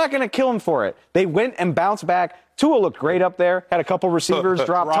 I'm not going to kill them for it. They went and bounced back. Tua looked great up there. Had a couple receivers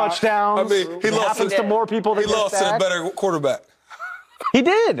drop touchdowns. I mean, he lost to more people. He lost to a better quarterback. He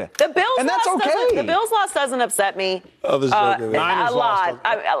did. The Bills and that's okay. The Bills loss doesn't upset me a lot.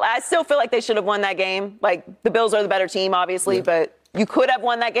 I still feel like they should have won that game. Like, the Bills are the better team, obviously, but you could have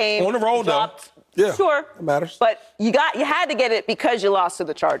won that game. On the road, though. Yeah, sure. It matters. But you had to get it because you lost to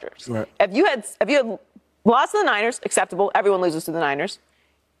the Chargers. Right. If you had lost to the Niners, acceptable. Everyone loses to the Niners.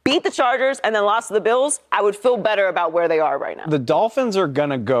 Beat the Chargers and then lost to the Bills, I would feel better about where they are right now. The Dolphins are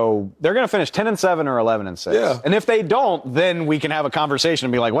going to they're going to finish 10-7 or 11-6. Yeah. And if they don't, then we can have a conversation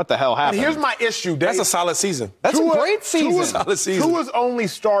and be like, what the hell happened? And here's my issue, Dave. That's a solid season. That's a great season. Tua's only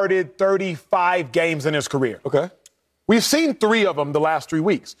started 35 games in his career. Okay. We've seen 3 of them the last 3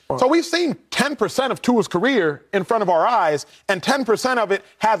 weeks. So we've seen 10% of Tua's career in front of our eyes, and 10% of it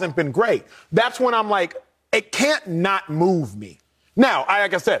hasn't been great. That's when I'm like, it can't not move me. Now,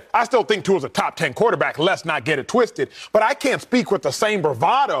 like I said, I still think Tua's a top 10 quarterback. Let's not get it twisted. But I can't speak with the same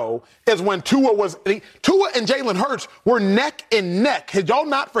bravado as when Tua and Jalen Hurts were neck and neck. Did y'all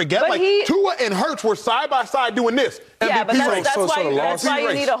not forget? Tua and Hurts were side by side doing this. Yeah, but that's why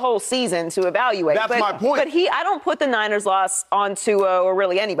you need a whole season to evaluate. That's my point. But I don't put the Niners loss on Tua or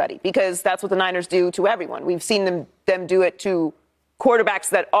really anybody, because that's what the Niners do to everyone. We've seen them do it to quarterbacks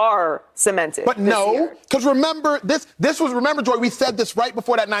that are cemented. But no, because remember, Joy, we said this right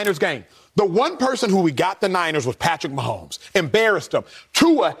before that Niners game. The one person who we got the Niners was Patrick Mahomes. Embarrassed him.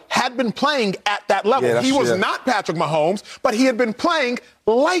 Tua had been playing at that level. Yeah, he was not Patrick Mahomes, but he had been playing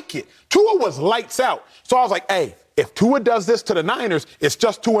like it. Tua was lights out. So I was like, hey, if Tua does this to the Niners, it's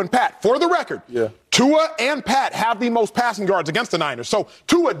just Tua and Pat. For the record, Tua and Pat have the most passing yards against the Niners. So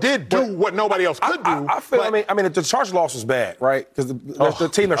Tua did do what nobody else could do. I mean, the Chargers loss was bad, right? Because the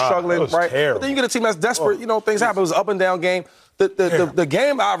team that's struggling, right? Terrible. But then you get a team that's desperate. Things happen. It was an up and down game. The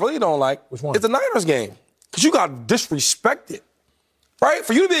game I really don't like is the Niners game, because you got disrespected. Right?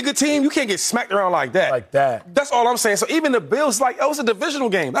 For you to be a good team, you can't get smacked around like that. That's all I'm saying. So even the Bills, it was a divisional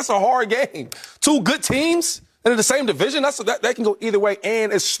game. That's a hard game. 2 good teams and in the same division, that can go either way.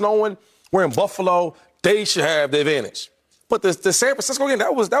 And it's snowing. We're in Buffalo. They should have the advantage. But the San Francisco game,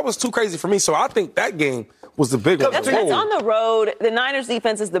 that was too crazy for me. So I think that game was the big one. That's on the road. The Niners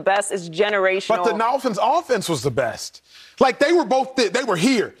defense is the best. It's generational. But the Dolphins offense was the best. Like, they were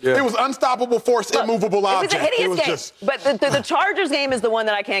here. Yeah. It was unstoppable force, immovable object. It was a hideous game. But the Chargers game is the one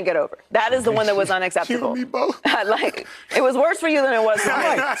that I can't get over. That is the one that was unacceptable. You and me both. It was worse for you than it was for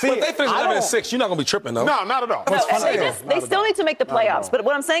me. But they finished 11-6. You're not going to be tripping, though. No, not at all. They still need to make the playoffs. But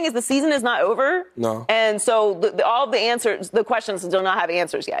what I'm saying is the season is not over. No. And so all of the answers, the questions do not have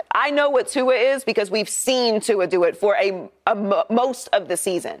answers yet. I know what Tua is because we've seen Tua do it for most of the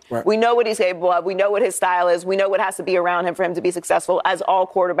season. Right. We know what he's capable of. We know what his style is. We know what has to be around him for him to be successful, as all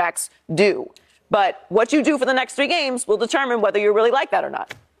quarterbacks do. But what you do for the next 3 games will determine whether you really like that or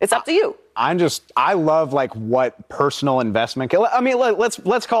not. It's up to you. I love what personal investment. I mean,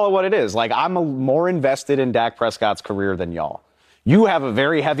 let's call it what it is. I'm more invested in Dak Prescott's career than y'all. You have a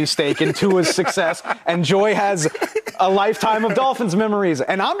very heavy stake in Tua's success, and Joy has a lifetime of Dolphins memories.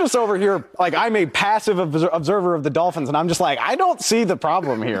 And I'm just over here, I'm a passive observer of the Dolphins, and I'm just I don't see the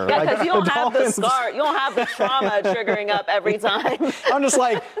problem here. Yeah, because you don't have the scar, you don't have the trauma triggering up every time. I'm just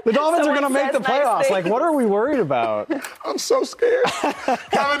the Dolphins are going to make the playoffs. What are we worried about? I'm so scared.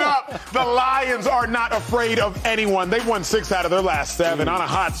 Coming up, the Lions are not afraid of anyone. They've won 6 out of their last 7 on a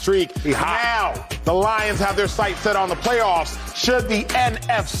hot streak. Now, the Lions have their sights set on the playoffs. Should the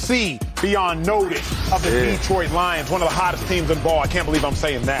NFC be on notice of the Detroit Lions, one of the hottest teams in ball? I can't believe I'm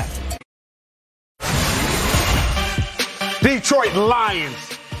saying that. Detroit Lions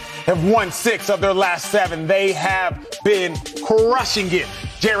have won 6 of their last 7. They have been crushing it.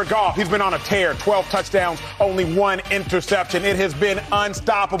 Jared Goff, he's been on a tear. 12 touchdowns, only 1 interception. It has been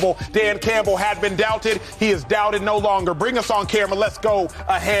unstoppable. Dan Campbell had been doubted. He is doubted no longer. Bring us on camera. Let's go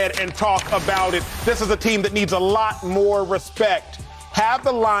ahead and talk about it. This is a team that needs a lot more respect. Have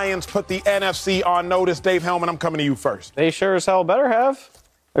the Lions put the NFC on notice? Dave Hellman, I'm coming to you first. They sure as hell better have.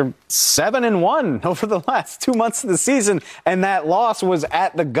 They're 7-1 over the last 2 months of the season, and that loss was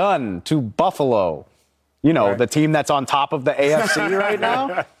at the gun to Buffalo. The team that's on top of the AFC right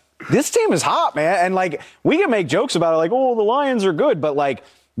now. This team is hot, man. And we can make jokes about it, the Lions are good, but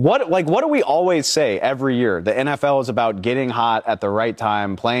What do we always say every year? The NFL is about getting hot at the right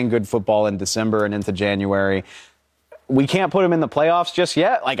time, playing good football in December and into January. We can't put them in the playoffs just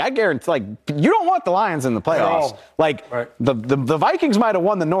yet. Like, I guarantee, like, you don't want the Lions in the playoffs. Like, the Vikings might have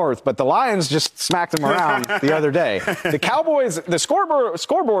won the North, but the Lions just smacked them around the other day. The Cowboys, the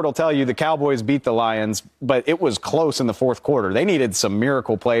scoreboard will tell you the Cowboys beat the Lions, but it was close in the fourth quarter. They needed some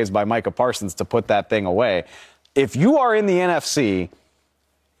miracle plays by Micah Parsons to put that thing away. If you are in the NFC,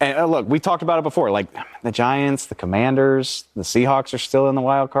 and look, we talked about it before, like the Giants, the Commanders, the Seahawks are still in the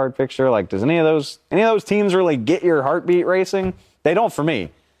wild card picture. Like, does any of those teams really get your heartbeat racing? They don't for me.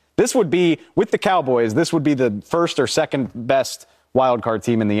 This would be, with the Cowboys, this would be the first or second best wild card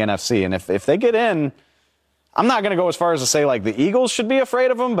team in the NFC. And if they get in, I'm not going to go as far as to say, like, the Eagles should be afraid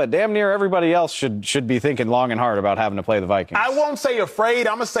of them, but damn near everybody else should be thinking long and hard about having to play the Vikings. I won't say afraid.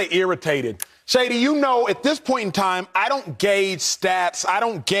 I'm going to say irritated. Shady, you know, at this point in time, I don't gauge stats. I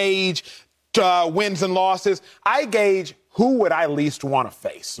don't gauge wins and losses. I gauge who would I least want to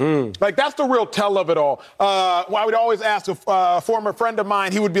face. Like, that's the real tell of it all. I would always ask a former friend of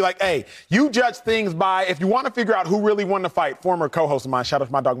mine, he would be like, hey, you judge things by, if you want to figure out who really won the fight, former co-host of mine, shout out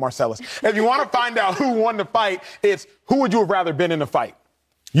to my dog Marcellus. If you want to find out who won the fight, it's who would you have rather been in the fight?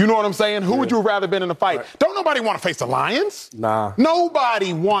 You know what I'm saying? Who would you have rather been in a fight? Right. Don't nobody want to face the Lions. Nah.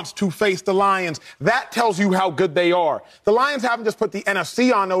 Nobody wants to face the Lions. That tells you how good they are. The Lions haven't just put the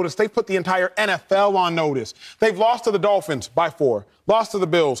NFC on notice. They've put the entire NFL on notice. They've lost to the Dolphins by 4. Lost to the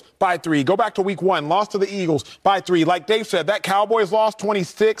Bills by 3. Go back to week 1. Lost to the Eagles by 3. Like Dave said, that Cowboys lost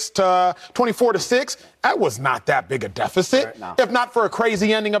 24-6. That was not that big a deficit, right, no. If not for a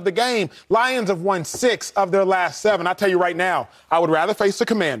crazy ending of the game. Lions have won 6 of their last 7. I tell you right now, I would rather face the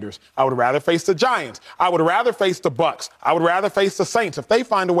Commanders. I would rather face the Giants. I would rather face the Bucks. I would rather face the Saints if they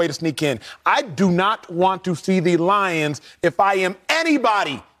find a way to sneak in. I do not want to see the Lions if I am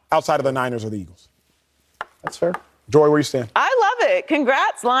anybody outside of the Niners or the Eagles. That's fair. Joy, where you stand? I love it.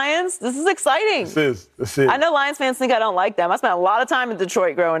 Congrats, Lions. This is exciting. This is. I know Lions fans think I don't like them. I spent a lot of time in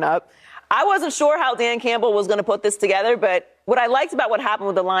Detroit growing up. I wasn't sure how Dan Campbell was going to put this together, but what I liked about what happened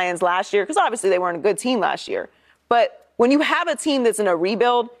with the Lions last year, because obviously they weren't a good team last year, but when you have a team that's in a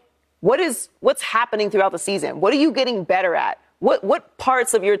rebuild, what's happening throughout the season? What are you getting better at? What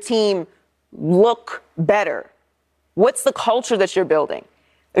parts of your team look better? What's the culture that you're building?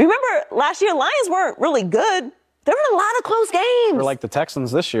 Remember, last year, Lions weren't really good. They were in a lot of close games. They're like the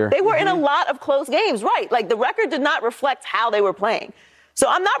Texans this year. They were in a lot of close games, right. Like, the record did not reflect how they were playing. So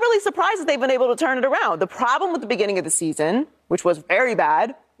I'm not really surprised that they've been able to turn it around. The problem with the beginning of the season, which was very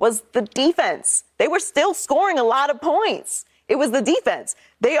bad, was the defense. They were still scoring a lot of points. It was the defense.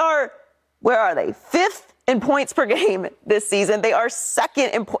 They are, where are they? 5th in points per game this season. They are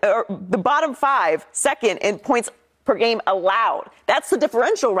the bottom 5, second in points per game allowed. That's the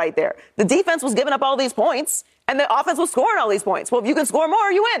differential right there. The defense was giving up all these points, and the offense was scoring all these points. Well, if you can score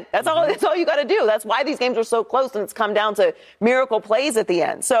more, you win. That's all you got to do. That's why these games are so close, and it's come down to miracle plays at the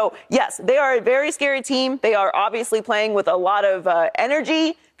end. So, yes, they are a very scary team. They are obviously playing with a lot of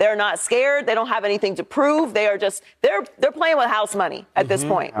energy. They're not scared. They don't have anything to prove. They are just they're playing with house money at this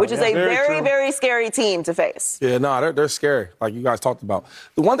point, which is a very, very scary team to face. Yeah, no, they're scary, like you guys talked about.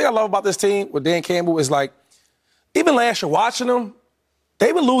 The one thing I love about this team with Dan Campbell is, like, even last year watching them,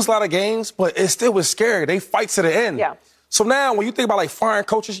 they would lose a lot of games, but it still was scary. They fight to the end. Yeah. So now when you think about, like, firing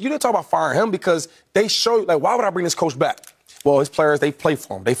coaches, you didn't talk about firing him because they show you, like, why would I bring this coach back? Well, his players, they play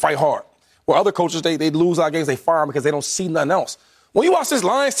for him. They fight hard. Where other coaches, they lose a lot of games, they fire him because they don't see nothing else. When you watch this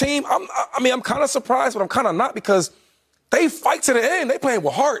Lions team, I'm kind of surprised, but I'm kind of not because they fight to the end. They playing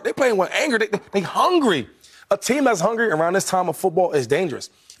with heart. They playing with anger. They hungry. A team that's hungry around this time of football is dangerous.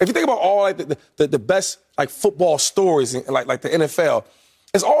 If you think about all, like, the best, like, football stories in, like the NFL,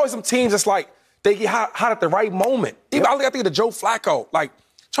 it's always some teams that's like they get hot at the right moment. Even I think of Joe Flacco. Like,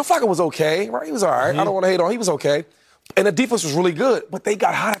 Joe Flacco was okay, right? He was all right. I don't want to hate on him. He was okay. And the defense was really good, but they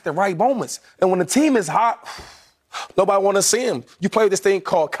got hot at the right moments. And when the team is hot, nobody want to see him. You play this thing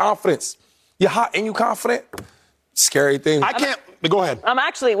called confidence. You're hot and you confident. Scary thing. I can't. Go ahead.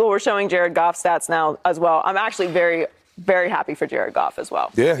 We're showing Jared Goff stats now as well. I'm actually very, very happy for Jared Goff as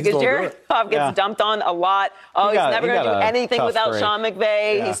well. Yeah, because Jared Goff gets dumped on a lot. He's never going to do anything without Sean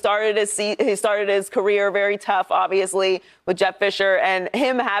McVay. Yeah. He started his career very tough, obviously, with Jeff Fisher, and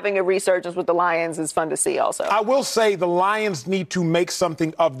him having a resurgence with the Lions is fun to see also. I will say the Lions need to make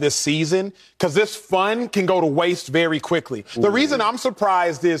something of this season because this fun can go to waste very quickly. Ooh. The reason I'm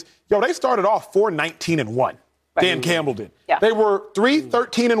surprised is, they started off 4-19-1. Dan Campbell did. Yeah. They were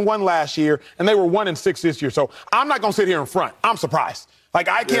 3-13-1 last year, and they were 1-6 this year. So I'm not going to sit here in front. I'm surprised. Like,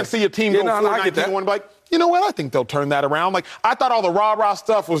 I can't see a team go 4-19-1 like, you know what? I think they'll turn that around. Like, I thought all the rah-rah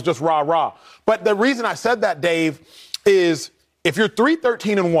stuff was just rah-rah. But the reason I said that, Dave, is if you're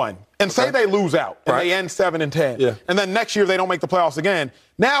 3-13-1, and say they lose out and they end 7-10, and then next year they don't make the playoffs again,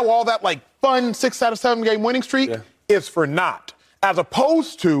 now all that, like, fun 6 out of 7 game winning streak is for naught. As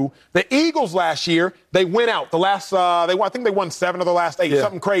opposed to the Eagles last year, they went out. The last, I think they won 7 of the last 8,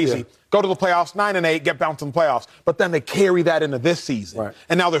 something crazy. Go to the playoffs, 9-8, get bounced in the playoffs. But then they carry that into this season.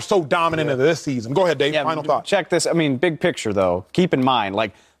 And now they're so dominant into this season. Go ahead, Dave, final thought. Check this. I mean, big picture, though. Keep in mind,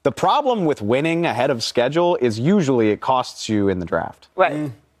 like, the problem with winning ahead of schedule is usually it costs you in the draft.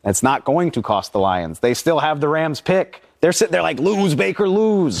 Right. It's not going to cost the Lions. They still have the Rams pick. They're sitting there like, lose, Baker,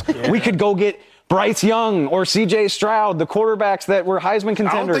 lose. We could go get Bryce Young or C.J. Stroud, the quarterbacks that were Heisman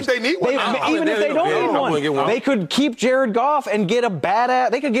contenders. I don't think they need one. Even if they don't need one, they could keep Jared Goff and get a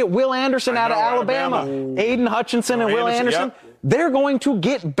badass. They could get Will Anderson out of Alabama. Aiden Hutchinson and Will Anderson. They're going to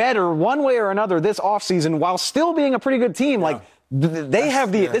get better one way or another this offseason while still being a pretty good team. Like, they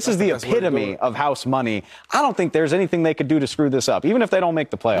have this is the epitome of house money. I don't think there's anything they could do to screw this up, even if they don't make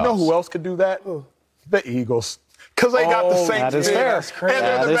the playoffs. You know who else could do that? The Eagles. Because they got the Saints. That is fair. And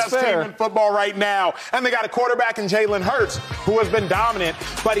they're the best team in football right now. And they got a quarterback in Jalen Hurts, who has been dominant,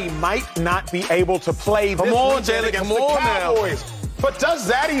 but he might not be able to play this weekend against the Cowboys. But does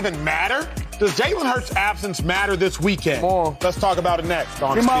that even matter? Does Jalen Hurts' absence matter this weekend? Let's talk about it next.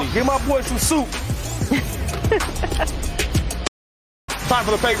 Give my boy some soup. Time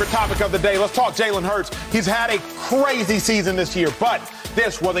for the favorite topic of the day. Let's talk Jalen Hurts. He's had a crazy season this year, but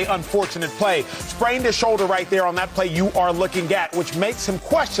this was an unfortunate play. Sprained his shoulder right there on that play you are looking at, which makes him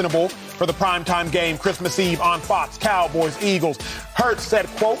questionable for the primetime game Christmas Eve on Fox. Cowboys, Eagles. Hurts said,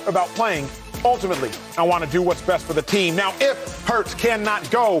 quote, about playing, ultimately, I want to do what's best for the team. Now, if Hurts cannot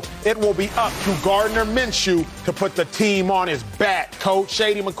go, it will be up to Gardner Minshew to put the team on his back. Coach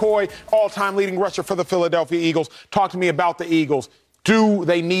Shady McCoy, all-time leading rusher for the Philadelphia Eagles. Talk to me about the Eagles. Do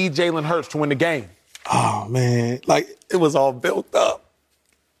they need Jalen Hurts to win the game? Oh, man. Like, it was all built up.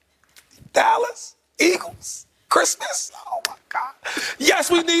 Dallas, Eagles, Christmas. Oh, my God. Yes,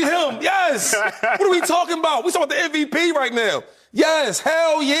 we need him. Yes. What are we talking about? We're talking about the MVP right now. Yes,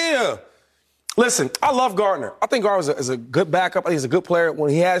 hell yeah. Listen, I love Gardner. I think Gardner is a good backup. I think he's a good player. When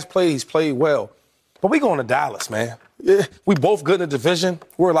he has played, he's played well. But we going to Dallas, man. Yeah, we both good in the division.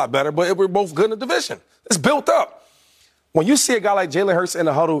 We're a lot better, but we're both good in the division. It's built up. When you see a guy like Jalen Hurts in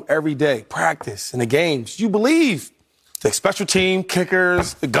the huddle every day, practice, in the games, you believe the special team,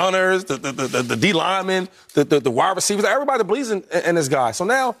 kickers, the gunners, the D linemen, the wide receivers, everybody believes in this guy. So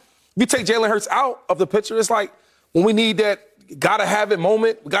now, if you take Jalen Hurts out of the picture, it's like when we need that gotta-have-it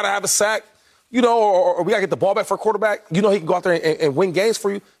moment, we gotta have a sack, you know, or we gotta get the ball back for a quarterback, you know he can go out there and win games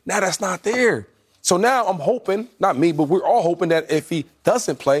for you. Now that's not there. So now I'm hoping, not me, but we're all hoping that if he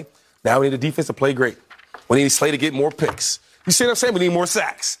doesn't play, now we need the defense to play great. We need Slay to get more picks. You see what I'm saying? We need more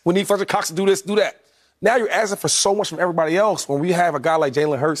sacks. We need Fletcher Cox to do this, do that. Now you're asking for so much from everybody else. When we have a guy like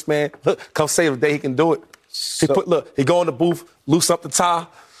Jalen Hurts, man, look, come save the day he can do it. He go in the booth, loose up the tie,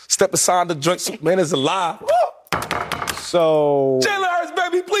 step aside the joint. Man is alive. So Jalen Hurts,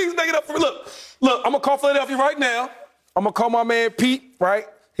 baby, please make it up for me. Look, I'm gonna call Philadelphia right now. I'm gonna call my man Pete, right?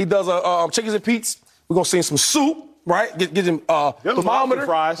 He does chickens and Pete's. We're gonna send some soup, right? Get him thermometer,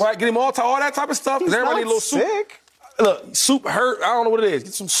 fries, right? Get him all that type of stuff. Because everybody need a little soup. Sick. Look, soup hurt. I don't know what it is.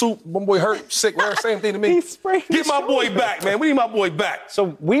 Get some soup. My boy hurt, sick, whatever. Same thing to me. Get my boy back, man. We need my boy back.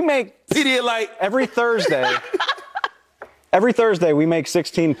 So we make Pedialyte every Thursday. Every Thursday we make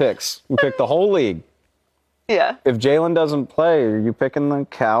 16 picks. We pick the whole league. Yeah. If Jalen doesn't play, are you picking the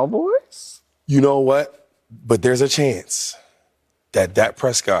Cowboys? You know what? But there's a chance that Dak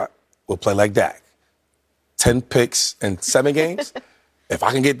Prescott will play like Dak. 10 picks in 7 games. If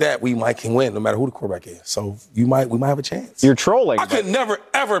I can get that, we can win, no matter who the quarterback is. So we might have a chance. You're trolling. I could never,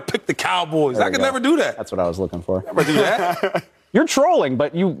 ever pick the Cowboys. I could never do that. That's what I was looking for. Never do that. You're trolling,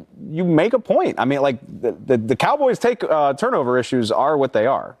 but you make a point. I mean, like the Cowboys turnover issues are what they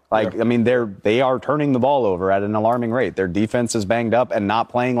are. Like, I mean, they are turning the ball over at an alarming rate. Their defense is banged up and not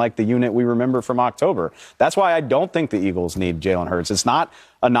playing like the unit we remember from October. That's why I don't think the Eagles need Jalen Hurts. It's not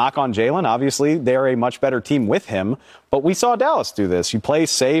a knock on Jalen. Obviously, they're a much better team with him. But we saw Dallas do this. You play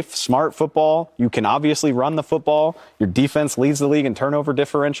safe, smart football. You can obviously run the football. Your defense leads the league in turnover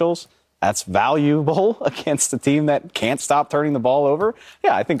differentials. That's valuable against a team that can't stop turning the ball over.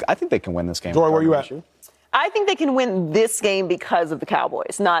 Yeah, I think they can win this game. Joy, where you at? I think they can win this game because of the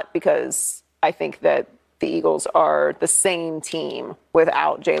Cowboys, not because I think that the Eagles are the same team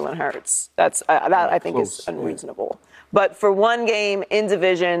without Jalen Hurts. That I think is unreasonable. But for one game in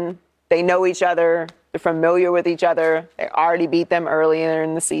division, they know each other. They're familiar with each other. They already beat them earlier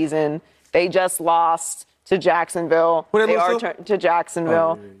in the season. They just lost to Jacksonville. They are to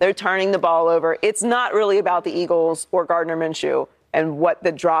Jacksonville. They're turning the ball over. It's not really about the Eagles or Gardner Minshew and what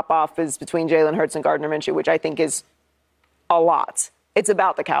the drop-off is between Jalen Hurts and Gardner Minshew, which I think is a lot. It's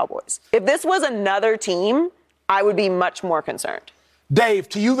about the Cowboys. If this was another team, I would be much more concerned. Dave,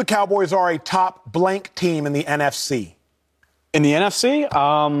 to you, the Cowboys are a top blank team in the NFC. In the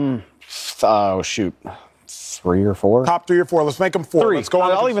NFC? 3 or 4? Top 3 or 4. Let's make them 4. 3. Let's go.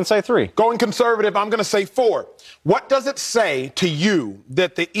 I'll even say 3. Going conservative, I'm going to say 4. What does it say to you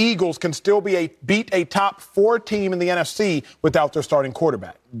that the Eagles can still beat a top 4 team in the NFC without their starting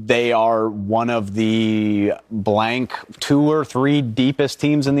quarterback? They are one of the blank 2 or 3 deepest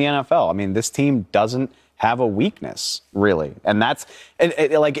teams in the NFL. I mean, this team doesn't have a weakness, really. And that's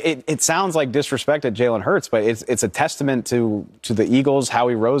it sounds like disrespect at Jalen Hurts, but it's a testament to the Eagles,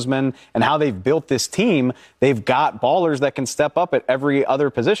 Howie Roseman, and how they've built this team. They've got ballers that can step up at every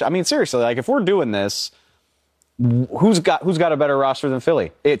other position. I mean, seriously, like if we're doing this, who's got a better roster than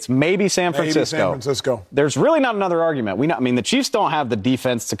Philly? It's maybe San Francisco. Maybe San Francisco. There's really not another argument. The Chiefs don't have the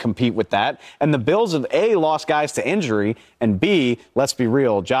defense to compete with that, and the Bills have A, lost guys to injury, and B, let's be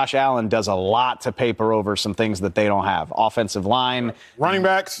real, Josh Allen does a lot to paper over some things that they don't have. Offensive line, running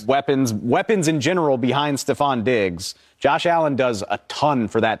backs, weapons in general behind Stephon Diggs. Josh Allen does a ton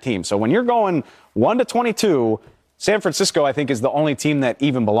for that team. So when you're going 1-22, San Francisco, I think, is the only team that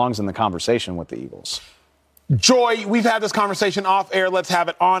even belongs in the conversation with the Eagles. Joy, we've had this conversation off air. Let's have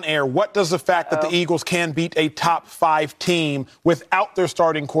it on air. What does the fact that the Eagles can beat a top 5 team without their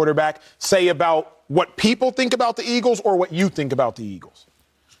starting quarterback say about what people think about the Eagles or what you think about the Eagles?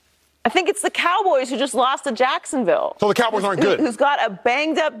 I think it's the Cowboys who just lost to Jacksonville. So the Cowboys aren't good. Who's got a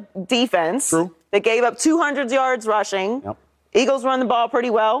banged-up defense. True. They gave up 200 yards rushing. Yep. Eagles run the ball pretty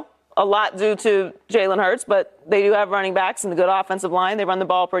well. A lot due to Jalen Hurts, but they do have running backs and a good offensive line. They run the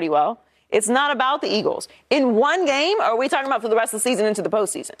ball pretty well. It's not about the Eagles. In one game, or are we talking about for the rest of the season into the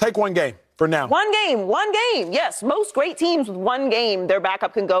postseason? Take one game for now. One game. Yes, most great teams with one game, their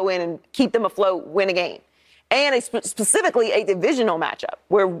backup can go in and keep them afloat, win a game. And specifically a divisional matchup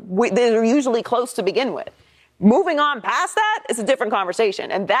where they're usually close to begin with. Moving on past that, it's a different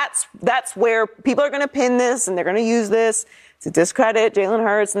conversation. And that's where people are going to pin this and they're going to use this to discredit Jalen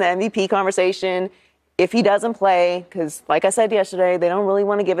Hurts in the MVP conversation. If he doesn't play, because like I said yesterday, they don't really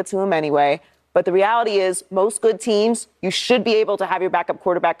want to give it to him anyway. But the reality is most good teams, you should be able to have your backup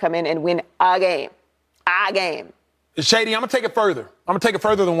quarterback come in and win a game. A game. Shady, I'm going to take it further. I'm going to take it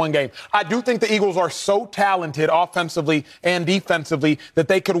further than one game. I do think the Eagles are so talented offensively and defensively that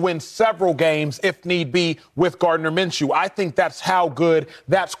they could win several games if need be with Gardner Minshew. I think that's how good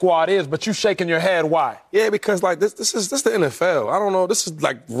that squad is. But you shaking your head. Why? Yeah, because like this is the NFL. I don't know. This is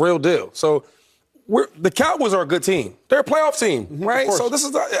like real deal. So the Cowboys are a good team. They're a playoff team, right? So this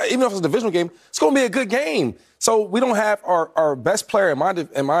is even if it's a divisional game, it's going to be a good game. So we don't have our best player, in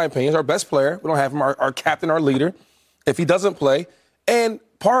my opinion, our best player. We don't have him, our captain, our leader. If he doesn't play, and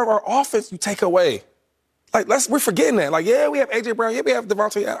part of our offense you take away. Like we're forgetting that. Like, yeah, we have A.J. Brown. Yeah, we have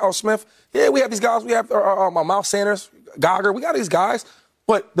Devontae Smith. Yeah, we have these guys. We have Miles Sanders, Geiger. We got these guys.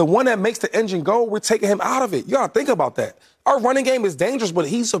 But the one that makes the engine go, we're taking him out of it. You got to think about that. Our running game is dangerous, but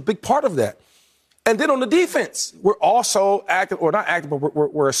he's a big part of that. And then on the defense, we're also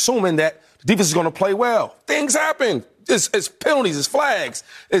we're assuming that the defense is going to play well. Things happen. It's penalties, it's flags,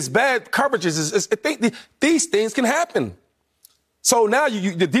 it's bad coverages. These things can happen. So now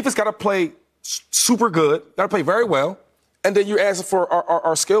the defense got to play super good, got to play very well, and then you're asking for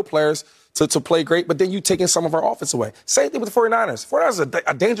our skilled players to play great, but then you're taking some of our offense away. Same thing with the 49ers. 49ers is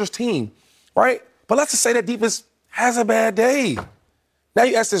a dangerous team, right? But let's just say that defense has a bad day. Now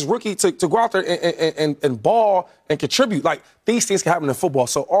you ask this rookie to go out there and ball and contribute. Like, these things can happen in football.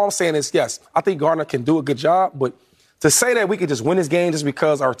 So all I'm saying is, yes, I think Gardner can do a good job, but to say that we could just win this game just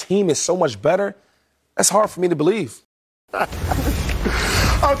because our team is so much better, that's hard for me to believe.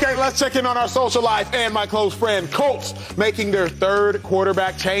 Okay, let's check in on our social life and my close friend. Colts making their third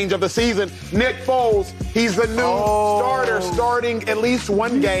quarterback change of the season. Nick Foles, he's the new starter, starting at least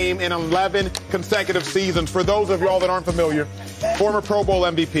one game in 11 consecutive seasons. For those of y'all that aren't familiar, former Pro Bowl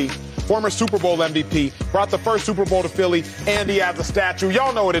MVP, former Super Bowl MVP, brought the first Super Bowl to Philly, and he has a statue.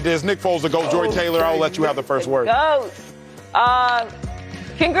 Y'all know what it is. Nick Foles, the GOAT. Joy Taylor, I'll let you have the first word. GOAT.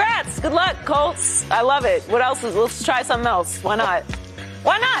 Congrats. Good luck, Colts. I love it. What else let's try something else. Why not?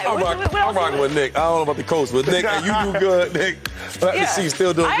 Why not? I'm rocking with Nick. I don't know about the Colts, but Nick, you do good, Nick. Let me see you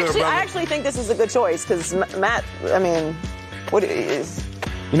still doing good, brother. I actually think this is a good choice because Matt, what is...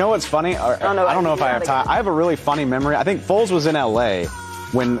 You know what's funny? I don't know if I have time. I have a really funny memory. I think Foles was in L.A.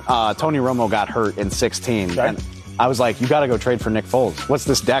 when Tony Romo got hurt in 2016. Okay. And I was like, you got to go trade for Nick Foles. What's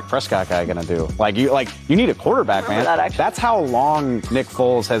this Dak Prescott guy going to do? You need a quarterback, man. That's how long Nick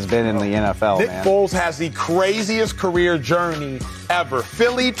Foles has been in the NFL, Nick man. Foles has the craziest career journey ever.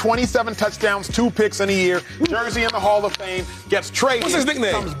 Philly, 27 touchdowns, 2 picks in a year. Jersey in the Hall of Fame. Gets traded. What's his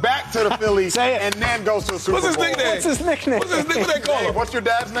nickname? Comes back to the Phillies. And then goes to the Super Bowl. What's his nickname? What's his nickname? What's his nickname? They call him? What's your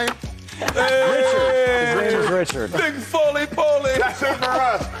dad's name? Richard. His name is Richard. Big Foley. That's it for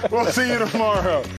us. We'll see you tomorrow.